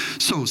that.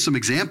 So some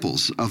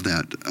examples of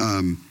that,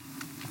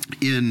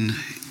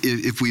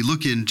 if we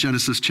look in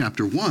Genesis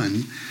chapter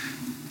 1,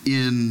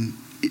 in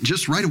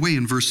just right away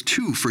in verse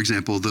 2, for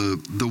example,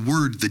 the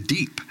word the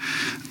deep,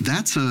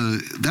 that's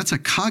a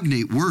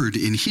cognate word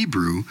in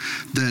Hebrew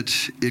that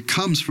it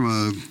comes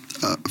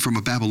from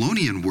a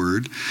Babylonian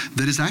word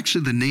that is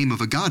actually the name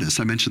of a goddess.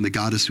 I mentioned the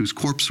goddess whose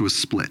corpse was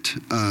split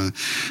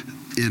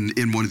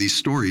in one of these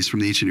stories from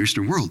the ancient Near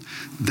Eastern world.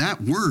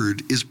 That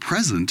word is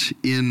present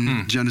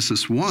in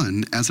Genesis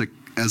 1 as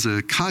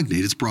a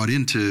cognate. It's brought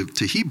into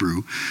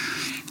Hebrew,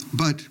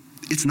 but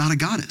it's not a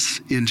goddess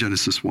in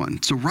Genesis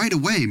 1. So right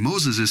away,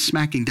 Moses is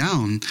smacking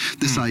down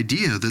this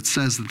idea that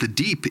says that the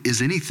deep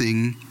is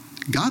anything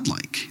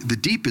godlike. The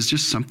deep is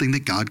just something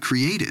that God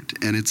created,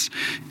 and it's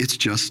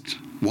just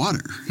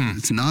water.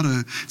 It's not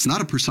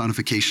a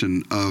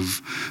personification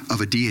of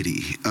a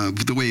deity,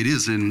 the way it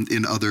is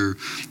in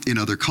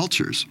other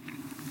cultures.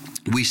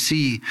 We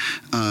see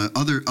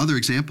other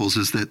examples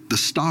is that the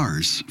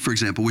stars, for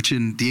example, which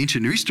in the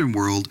ancient Near Eastern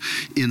world,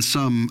 in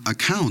some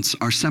accounts,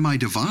 are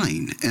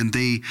semi-divine, and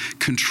they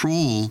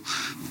control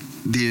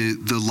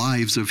the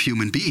lives of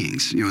human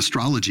beings.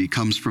 Astrology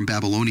comes from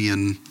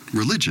Babylonian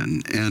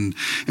religion, and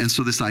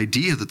so this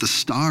idea that the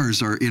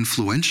stars are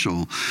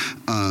influential.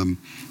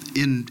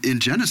 In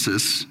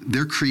Genesis,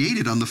 they're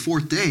created on the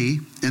fourth day,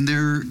 and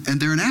they're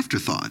an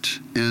afterthought.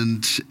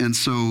 And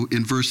so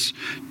in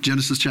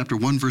Genesis chapter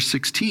 1, verse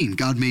 16,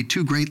 God made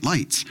two great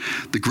lights,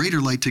 the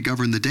greater light to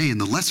govern the day and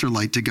the lesser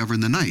light to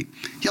govern the night.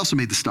 He also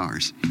made the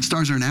stars.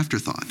 Stars are an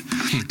afterthought.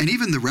 And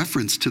even the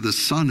reference to the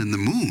sun and the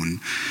moon,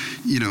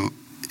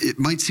 it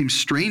might seem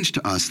strange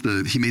to us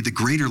that he made the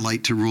greater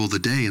light to rule the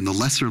day and the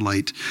lesser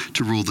light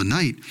to rule the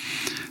night.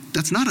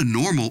 That's not a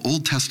normal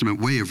Old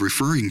Testament way of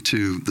referring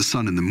to the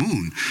sun and the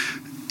moon.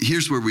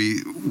 Here's where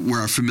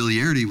our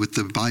familiarity with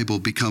the Bible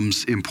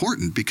becomes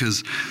important,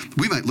 because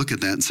we might look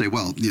at that and say,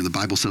 well, the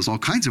Bible says all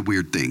kinds of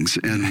weird things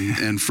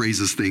and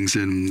phrases things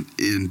in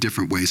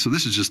different ways. So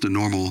this is just a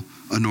normal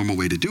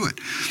way to do it.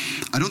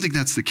 I don't think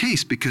that's the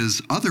case,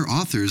 because other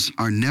authors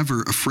are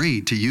never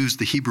afraid to use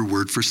the Hebrew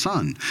word for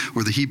sun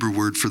or the Hebrew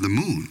word for the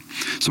moon.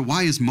 So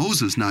why is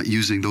Moses not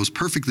using those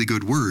perfectly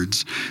good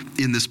words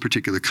in this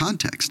particular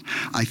context?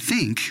 I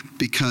think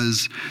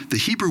because the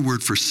Hebrew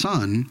word for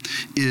sun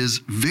is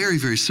very,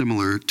 very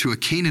similar to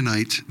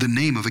the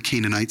name of a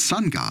Canaanite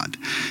sun god.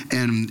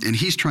 And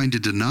he's trying to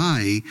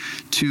deny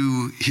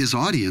to his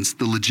audience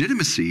the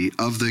legitimacy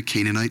of the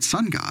Canaanite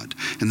sun god.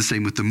 And the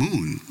same with the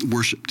moon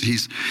worshipped.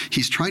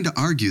 He's trying to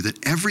argue that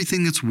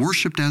everything that's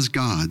worshipped as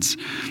gods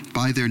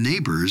by their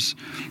neighbors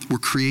were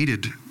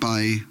created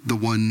by the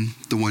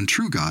one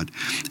true God.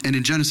 And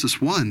in Genesis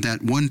 1,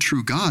 that one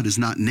true God is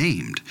not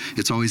named.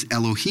 It's always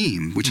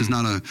Elohim, which is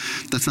not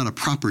a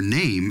proper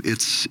name.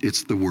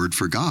 It's the word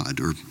for God,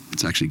 or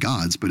it's actually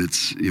God's, but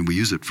we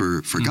use it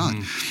for God.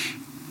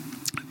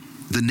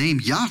 The name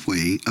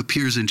Yahweh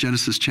appears in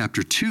Genesis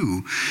chapter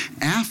 2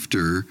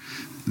 after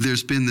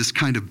there's been this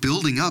kind of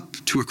building up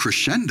to a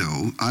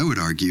crescendo, I would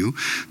argue,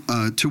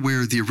 to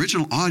where the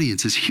original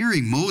audience is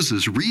hearing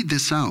Moses read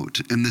this out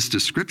and this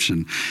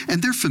description,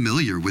 and they're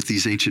familiar with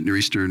these ancient Near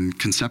Eastern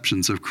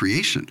conceptions of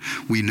creation.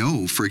 We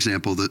know, for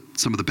example, that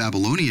some of the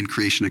Babylonian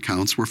creation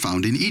accounts were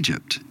found in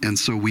Egypt, and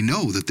so we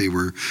know that they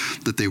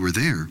were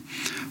there.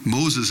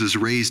 Moses is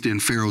raised in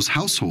Pharaoh's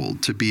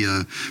household to be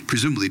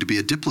presumably to be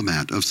a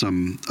diplomat of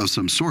some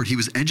sort. He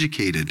was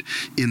educated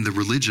in the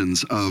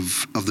religions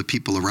of the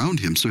people around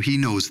him, so he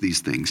knows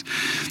these things.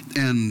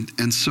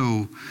 And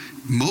so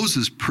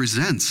Moses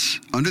presents,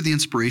 under the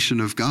inspiration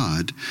of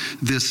God,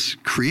 this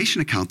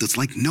creation account that's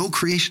like no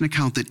creation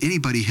account that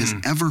anybody has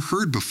ever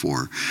heard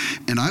before.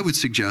 And I would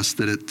suggest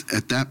that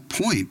at that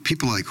point,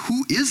 people are like,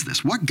 who is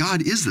this? What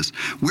God is this?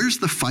 Where's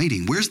the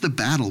fighting? Where's the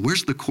battle?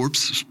 Where's the corpse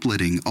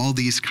splitting? All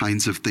these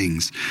kinds of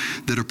things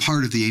that are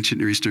part of the ancient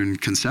Near Eastern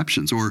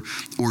conceptions, or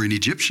in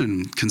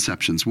Egyptian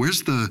conceptions.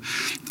 Where's the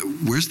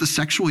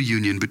sexual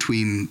union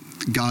between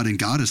God and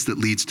goddess that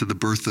leads to the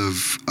birth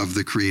of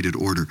the created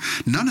order?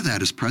 None of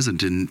that is present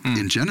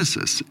in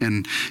Genesis,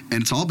 and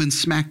it's all been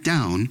smacked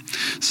down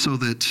so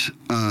that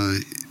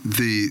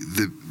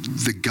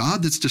the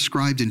God that's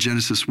described in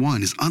Genesis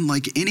 1 is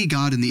unlike any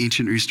God in the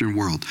ancient Eastern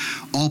world.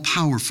 All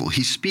powerful.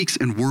 He speaks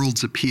and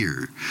worlds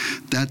appear.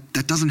 That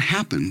doesn't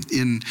happen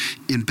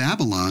in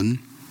Babylon.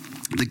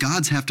 The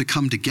gods have to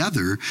come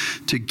together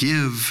to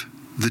give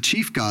the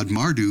chief god,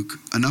 Marduk,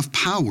 enough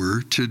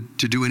power to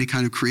do any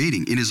kind of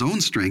creating. In his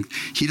own strength,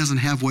 he doesn't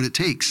have what it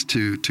takes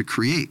to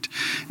create,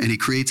 and he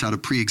creates out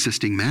of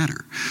pre-existing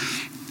matter.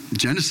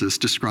 Genesis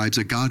describes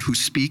a God who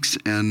speaks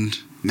and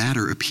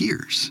matter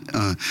appears.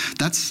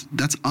 That's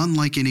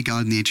unlike any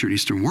God in the ancient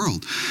Eastern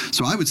world.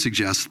 So I would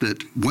suggest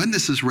that when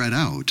this is read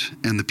out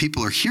and the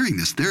people are hearing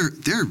this,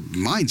 their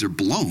minds are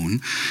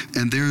blown,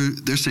 and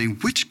they're saying,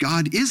 which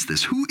God is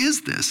this? Who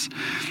is this?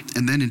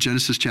 And then in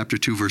Genesis chapter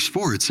 2, verse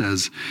 4, it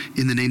says,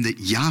 in the name that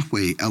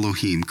Yahweh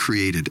Elohim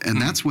created.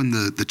 And that's when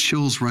the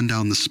chills run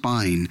down the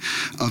spine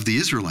of the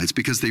Israelites,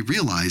 because they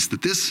realize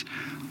that this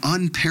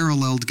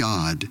unparalleled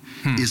God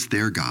is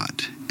their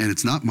God. And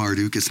it's not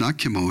Marduk, it's not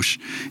Chemosh,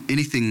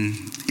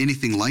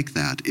 anything like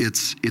that.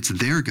 It's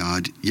their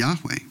God,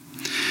 Yahweh.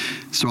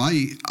 So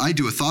I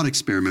do a thought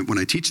experiment when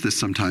I teach this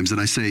sometimes, and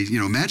I say,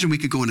 imagine we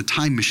could go in a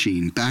time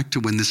machine back to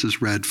when this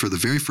is read for the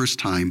very first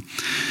time.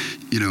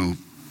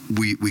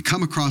 We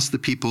come across the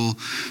people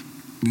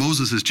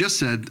Moses has just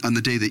said on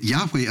the day that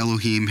Yahweh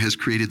Elohim has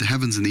created the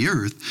heavens and the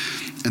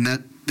earth, and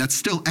that's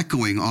still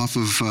echoing off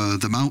of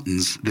the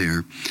mountains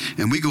there.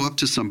 And we go up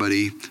to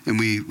somebody and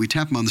we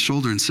tap them on the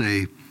shoulder and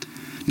say,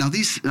 now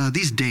these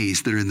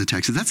days that are in the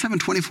text, is that 7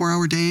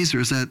 24-hour days, or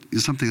is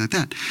something like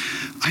that?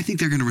 I think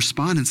they're going to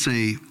respond and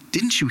say,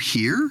 didn't you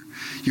hear?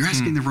 You're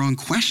asking the wrong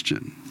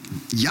question.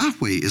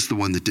 Yahweh is the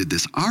one that did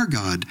this. Our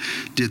God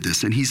did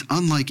this, and he's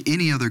unlike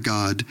any other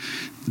God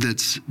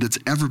that's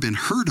ever been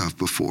heard of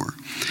before.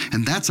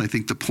 And that's, I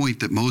think, the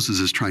point that Moses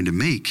is trying to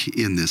make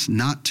in this,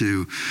 not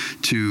to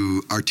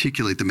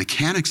articulate the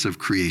mechanics of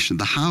creation,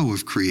 the how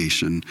of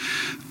creation.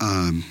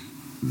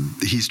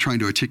 He's trying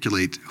to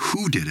articulate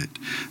who did it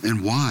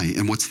and why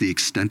and what's the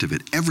extent of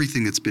it.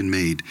 Everything that's been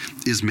made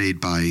is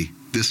made by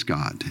this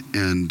God,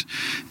 and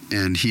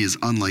he is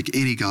unlike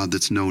any God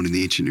that's known in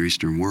the ancient Near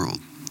Eastern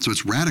world. So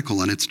it's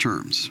radical on its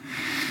terms.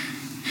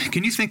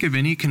 Can you think of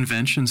any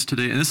conventions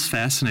today, and this is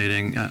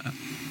fascinating,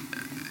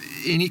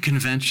 any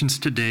conventions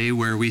today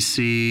where we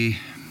see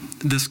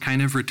this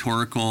kind of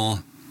rhetorical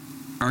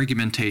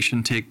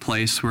argumentation take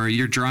place, where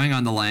you're drawing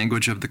on the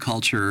language of the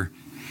culture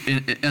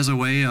as a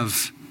way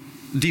of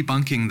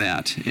debunking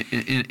that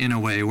in a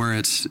way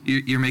where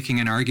you're making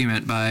an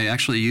argument by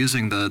actually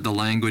using the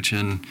language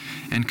and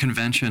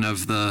convention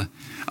of the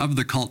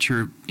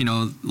culture,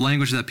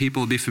 language that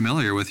people would be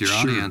familiar with, your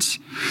audience,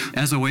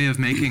 as a way of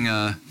making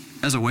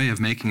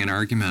an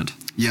argument.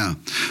 Yeah.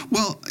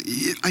 Well,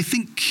 I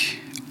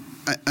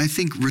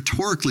think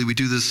rhetorically we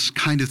do this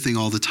kind of thing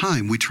all the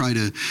time. We try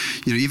to,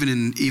 even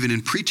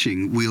in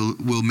preaching,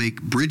 we'll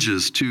make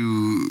bridges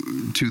to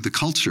the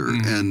culture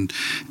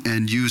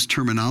and use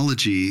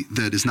terminology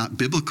that is not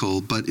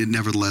biblical, but it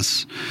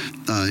nevertheless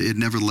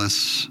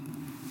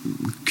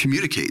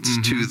communicates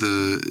to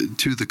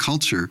the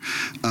culture.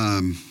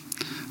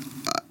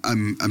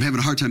 I'm having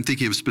a hard time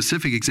thinking of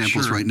specific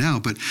examples right now,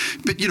 but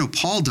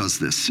Paul does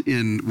this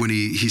when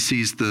he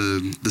sees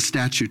the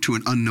statue to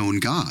an unknown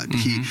God.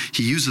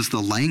 He uses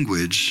the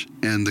language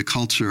and the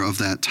culture of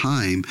that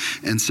time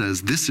and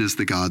says, "This is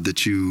the God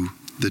that you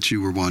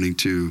were wanting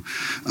to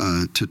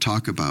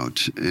talk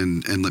about,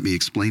 and let me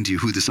explain to you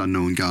who this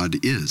unknown God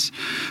is."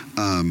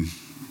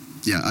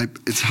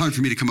 It's hard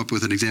for me to come up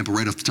with an example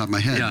right off the top of my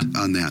head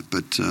on that,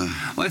 but...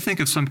 Well, I think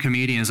of some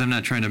comedians. I'm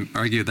not trying to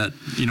argue that,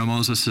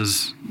 Moses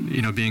is,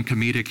 being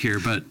comedic here,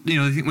 but,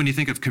 when you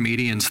think of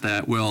comedians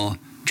that will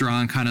draw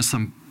on kind of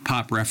some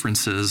pop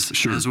references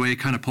as a way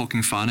kind of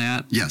poking fun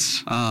at.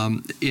 Yes.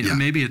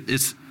 Maybe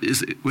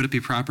would it be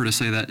proper to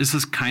say that this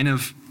is kind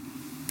of,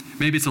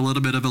 maybe it's a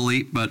little bit of a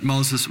leap, but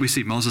we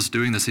see Moses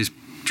doing this. He's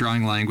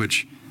drawing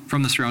language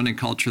from the surrounding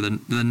culture,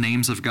 the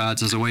names of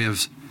gods, as a way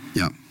of...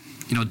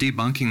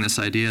 debunking this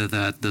idea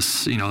that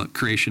this,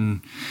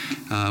 creation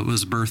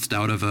was birthed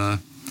out of a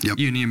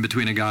union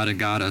between a god and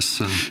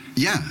goddess.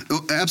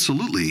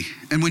 Absolutely.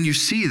 And when you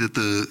see that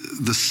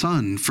the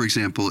sun, for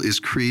example,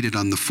 is created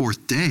on the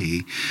fourth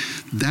day,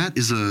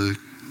 that's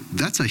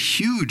a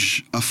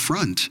huge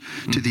affront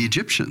to the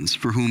Egyptians,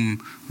 for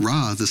whom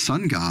Ra, the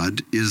sun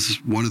god, is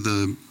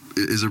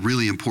a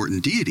really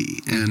important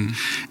deity.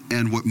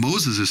 And what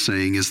Moses is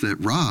saying is that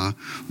Ra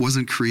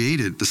wasn't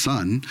created, the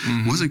sun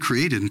wasn't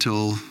created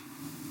until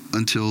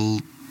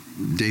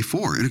day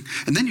 4.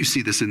 And then you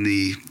see this in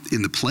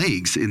the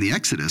plagues in the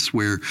Exodus,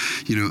 where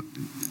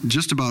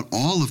just about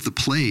all of the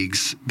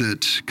plagues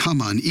that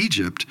come on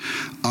Egypt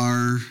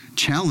are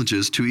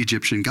challenges to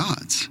Egyptian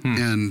gods.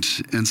 And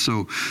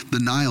so the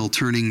Nile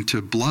turning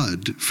to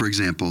blood, for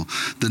example,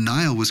 the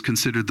Nile was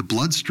considered the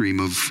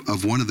bloodstream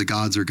of one of the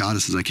gods or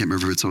goddesses. I can't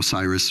remember if it's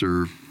Osiris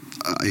or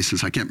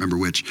Isis, I can't remember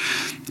which,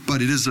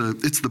 but it's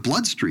the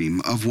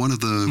bloodstream of one of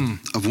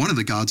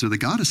the gods or the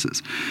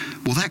goddesses.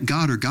 Well, that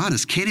god or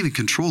goddess can't even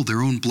control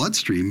their own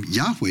bloodstream.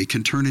 Yahweh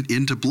can turn it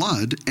into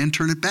blood and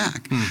turn it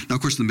back. Now,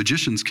 of course, the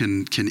magicians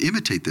can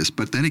imitate this,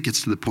 but then it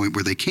gets to the point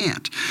where they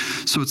can't.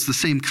 So it's the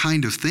same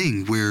kind of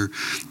thing where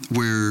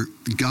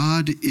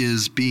God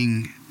is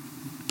being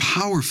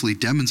powerfully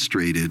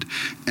demonstrated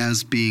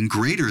as being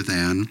greater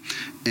than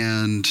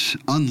and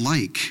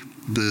unlike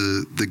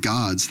the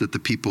gods that the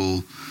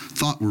people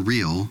thought were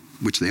real,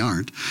 which they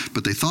aren't,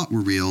 but they thought were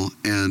real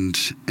and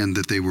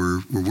that they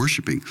were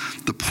worshiping.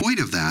 The point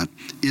of that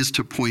is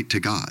to point to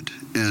God,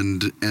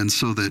 and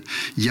so that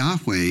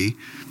Yahweh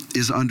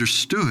is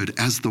understood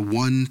as the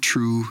one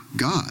true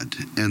God,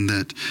 and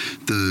that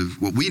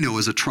what we know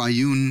as a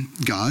triune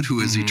God who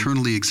has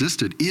eternally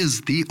existed is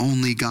the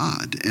only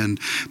God. And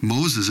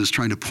Moses is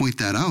trying to point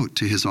that out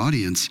to his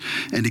audience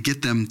and to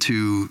get them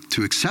to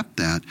accept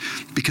that,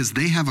 because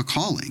they have a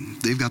calling.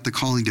 They've got the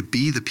calling to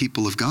be the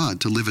people of God,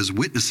 to live as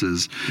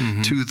witnesses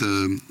to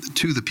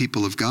the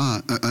people of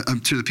God,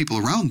 to the people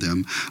around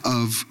them,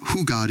 of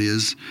who God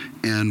is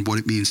and what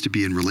it means to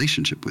be in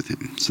relationship with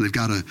him. So they've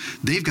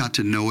got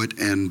to know it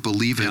and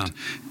believe it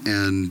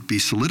and be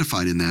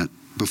solidified in that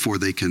before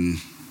they can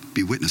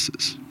be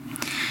witnesses.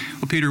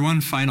 Well, Peter, one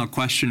final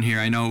question here.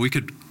 I know we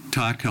could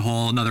talk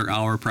another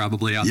hour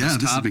probably on this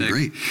topic. Yeah, this has been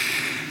great.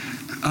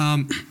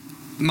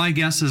 My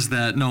guess is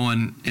that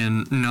none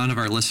of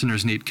our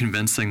listeners need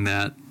convincing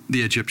that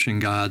the Egyptian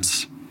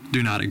gods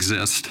do not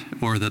exist,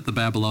 or that the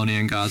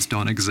Babylonian gods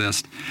don't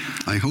exist.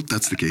 I hope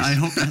that's the case. I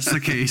hope that's the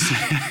case.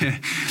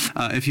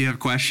 If you have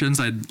questions,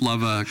 I'd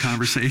love a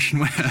conversation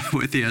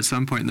with you at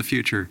some point in the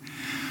future.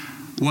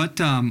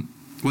 How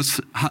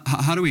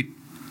do we,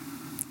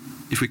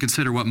 if we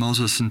consider what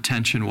Moses'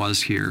 intention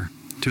was here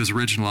to his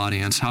original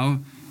audience, how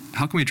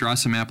can we draw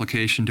some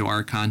application to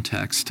our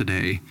context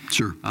today?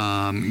 Sure.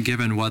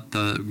 Given what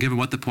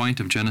the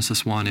point of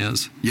Genesis 1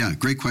 is. Yeah,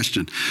 great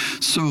question.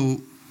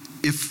 So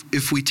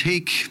if we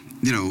take,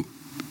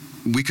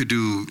 we could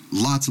do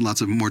lots and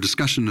lots of more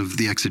discussion of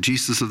the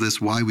exegesis of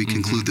this, why we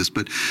conclude this,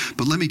 but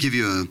let me give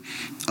you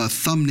a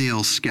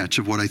thumbnail sketch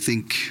of what I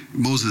think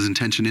Moses'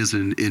 intention is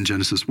in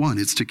Genesis 1.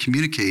 It's to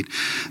communicate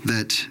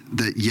that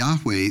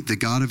Yahweh, the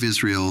God of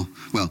Israel,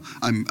 well,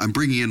 I'm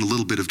bringing in a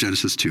little bit of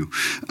Genesis 2,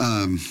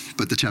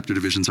 but the chapter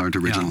divisions aren't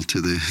original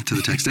to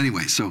the text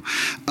anyway. So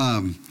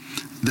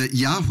that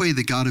Yahweh,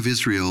 the God of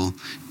Israel,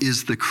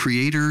 is the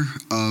creator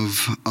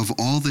of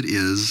all that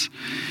is.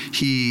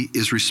 He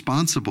is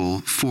responsible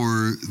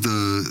for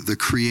the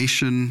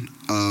creation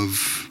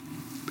of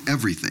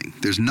everything.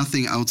 There's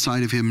nothing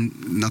outside of him.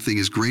 Nothing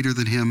is greater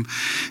than him.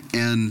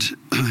 And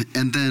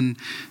then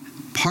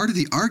part of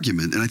the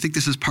argument, and I think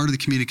this is part of the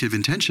communicative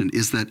intention,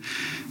 is that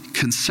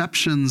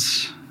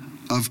conceptions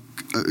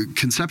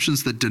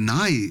that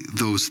deny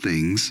those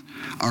things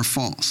are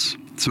false.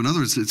 So in other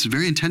words, it's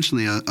very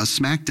intentionally a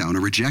smackdown, a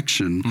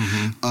rejection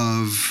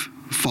of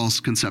false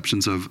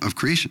conceptions of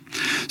creation.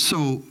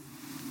 So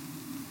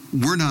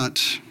we're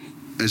not,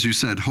 as you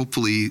said,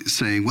 hopefully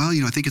saying, well,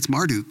 I think it's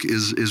Marduk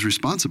is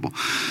responsible.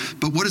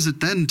 But what does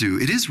it then do?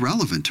 It is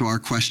relevant to our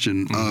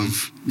question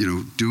of,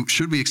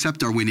 should we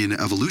accept Darwinian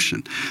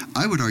evolution?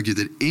 I would argue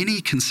that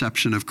any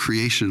conception of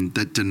creation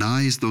that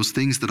denies those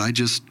things that I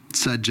just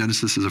said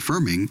Genesis is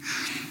affirming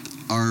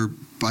are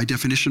by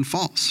definition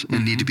false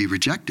and need to be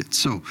rejected.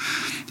 So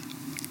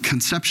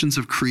conceptions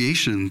of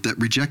creation that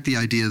reject the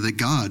idea that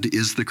God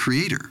is the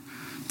creator,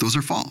 those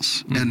are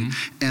false.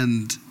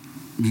 And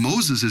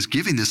Moses is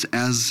giving this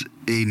as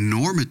a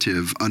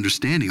normative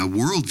understanding, a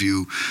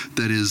worldview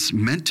that is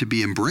meant to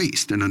be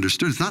embraced and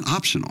understood. It's not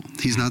optional.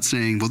 He's not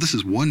saying, well, this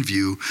is one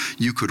view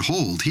you could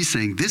hold. He's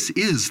saying this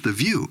is the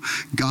view.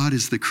 God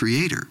is the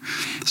creator.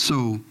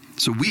 So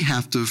we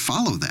have to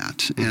follow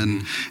that.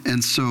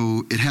 And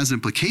so it has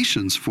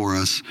implications for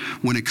us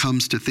when it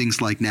comes to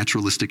things like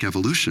naturalistic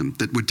evolution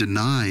that would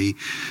deny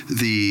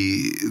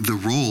the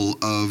role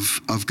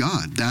of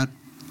God. That,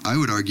 I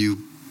would argue,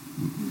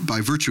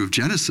 by virtue of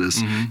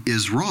Genesis,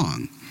 is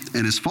wrong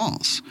and is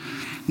false.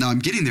 Now, I'm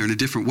getting there in a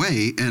different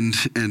way, and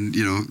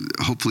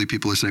hopefully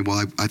people are saying,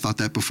 well, I thought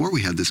that before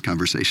we had this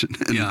conversation.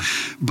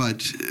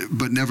 But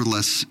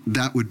nevertheless,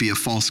 that would be a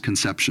false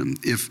conception.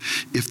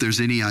 If there's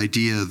any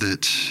idea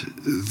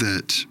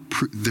that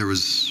there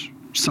was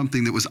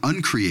something that was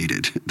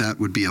uncreated, that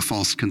would be a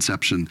false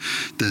conception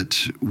that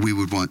we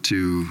would want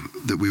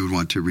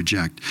to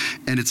reject.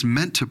 And it's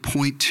meant to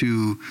point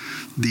to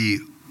the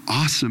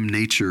awesome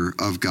nature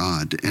of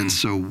God. And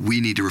so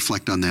we need to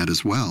reflect on that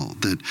as well,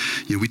 that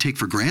we take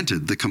for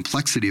granted the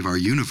complexity of our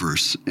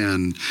universe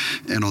and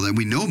all that.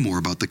 We know more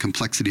about the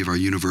complexity of our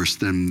universe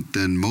than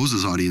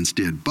Moses' audience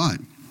did,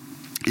 but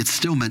it's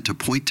still meant to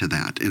point to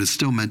that, and it's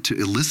still meant to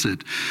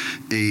elicit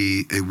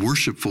a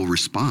worshipful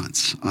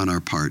response on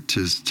our part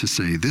to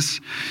say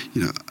this,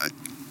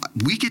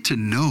 we get to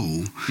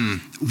know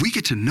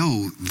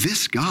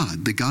this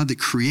God, the God that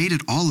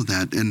created all of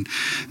that, and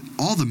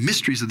all the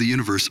mysteries of the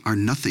universe are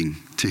nothing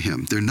to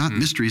him. They're not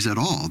mysteries at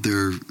all.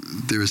 They're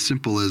as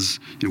simple as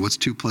what's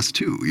 2 +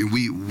 2.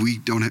 We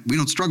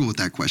don't struggle with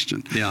that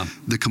question. Yeah.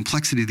 The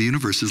complexity of the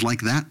universe is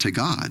like that to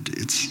God.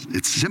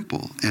 It's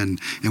simple,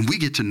 and we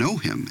get to know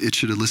him. It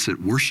should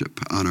elicit worship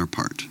on our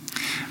part.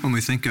 When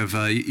we think of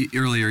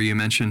earlier, you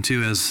mentioned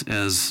too,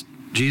 as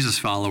Jesus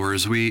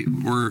followers,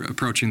 we're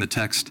approaching the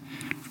text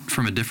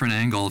from a different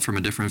angle, from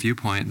a different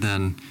viewpoint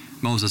than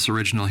Moses'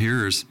 original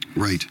hearers.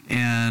 Right.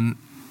 And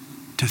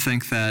to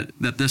think that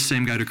this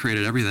same God who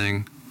created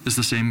everything is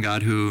the same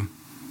God who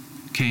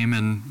came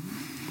and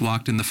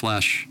walked in the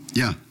flesh.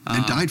 Yeah,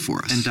 and died for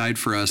us.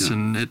 Yeah.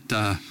 And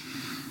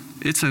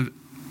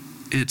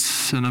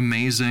it's an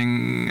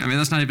amazing,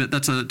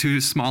 that's too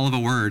small of a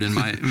word in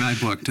my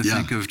book to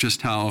think of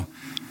just how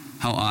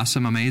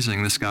awesome,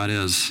 amazing this God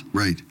is.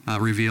 Right.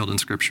 Revealed in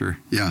Scripture.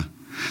 Yeah.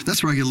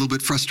 That's where I get a little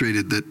bit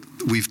frustrated that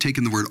we've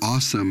taken the word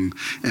awesome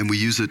and we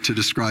use it to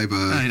describe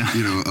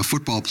a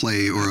football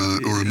play or a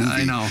movie.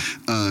 I know.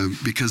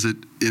 Because it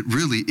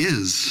really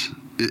is.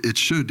 It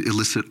should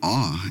elicit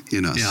awe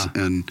in us. Yeah.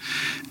 And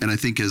I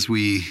think as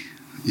we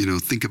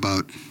think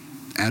about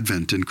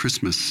Advent and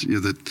Christmas,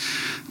 that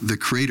the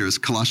Creator, as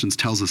Colossians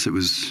tells us, it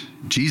was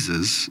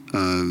Jesus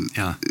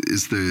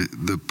is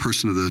the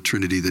person of the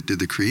Trinity that did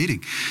the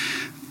creating,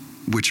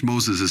 which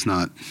Moses is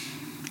not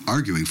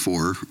arguing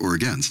for or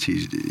against.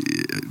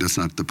 That's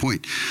not the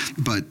point.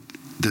 But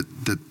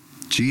that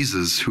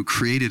Jesus, who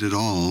created it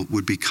all,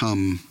 would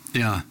become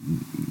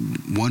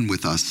one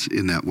with us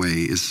in that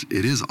way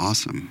is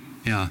awesome.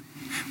 Yeah.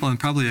 Well, and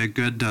probably a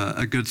good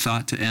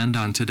thought to end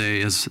on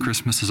today as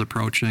Christmas is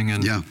approaching,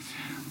 and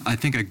I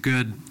think a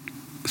good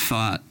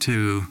thought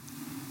to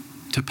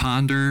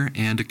ponder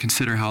and to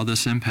consider how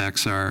this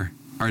impacts our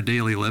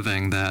daily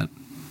living, that,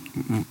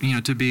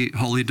 to be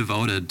wholly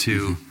devoted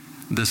to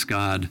this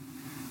God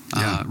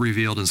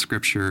revealed in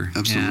Scripture.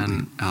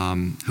 Absolutely.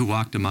 And who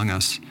walked among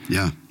us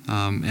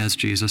as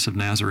Jesus of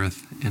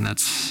Nazareth. And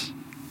that's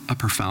a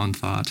profound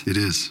thought. It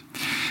is.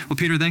 Well,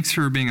 Peter, thanks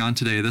for being on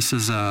today. This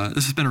has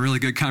been a really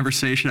good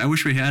conversation. I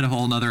wish we had a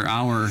whole another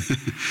hour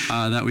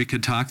that we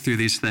could talk through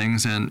these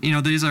things. And,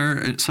 these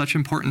are such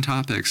important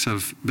topics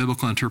of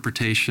biblical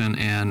interpretation,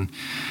 and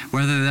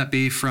whether that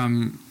be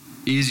from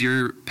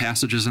easier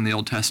passages in the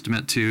Old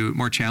Testament to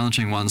more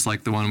challenging ones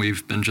like the one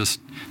we've been just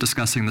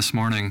discussing this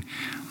morning.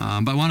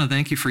 But I want to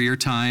thank you for your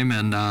time,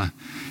 and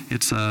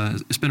it's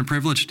been a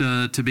privilege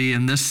to be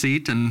in this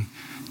seat and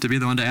to be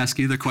the one to ask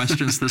you the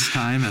questions this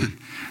time, and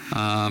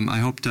I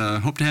hope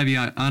to have you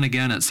on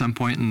again at some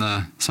point in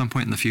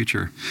the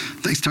future.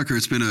 Thanks, Tucker.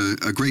 It's been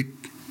a great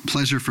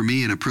pleasure for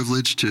me and a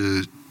privilege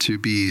to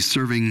be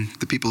serving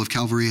the people of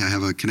Calvary. I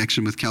have a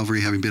connection with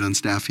Calvary, having been on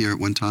staff here at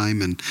one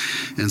time, and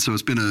so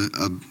it's been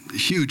a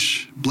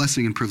huge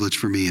blessing and privilege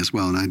for me as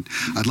well. And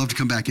I'd love to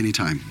come back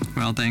anytime.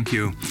 Well, thank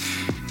you.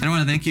 And I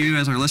want to thank you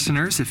as our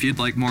listeners. If you'd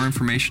like more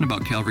information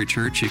about Calvary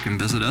Church, you can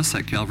visit us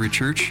at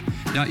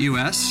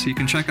calvarychurch.us. You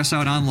can check us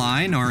out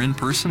online or in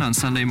person on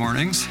Sunday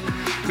mornings.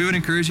 We would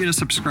encourage you to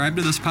subscribe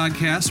to this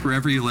podcast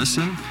wherever you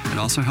listen. It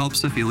also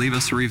helps if you leave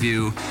us a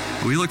review.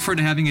 We look forward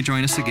to having you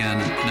join us again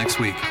next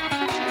week.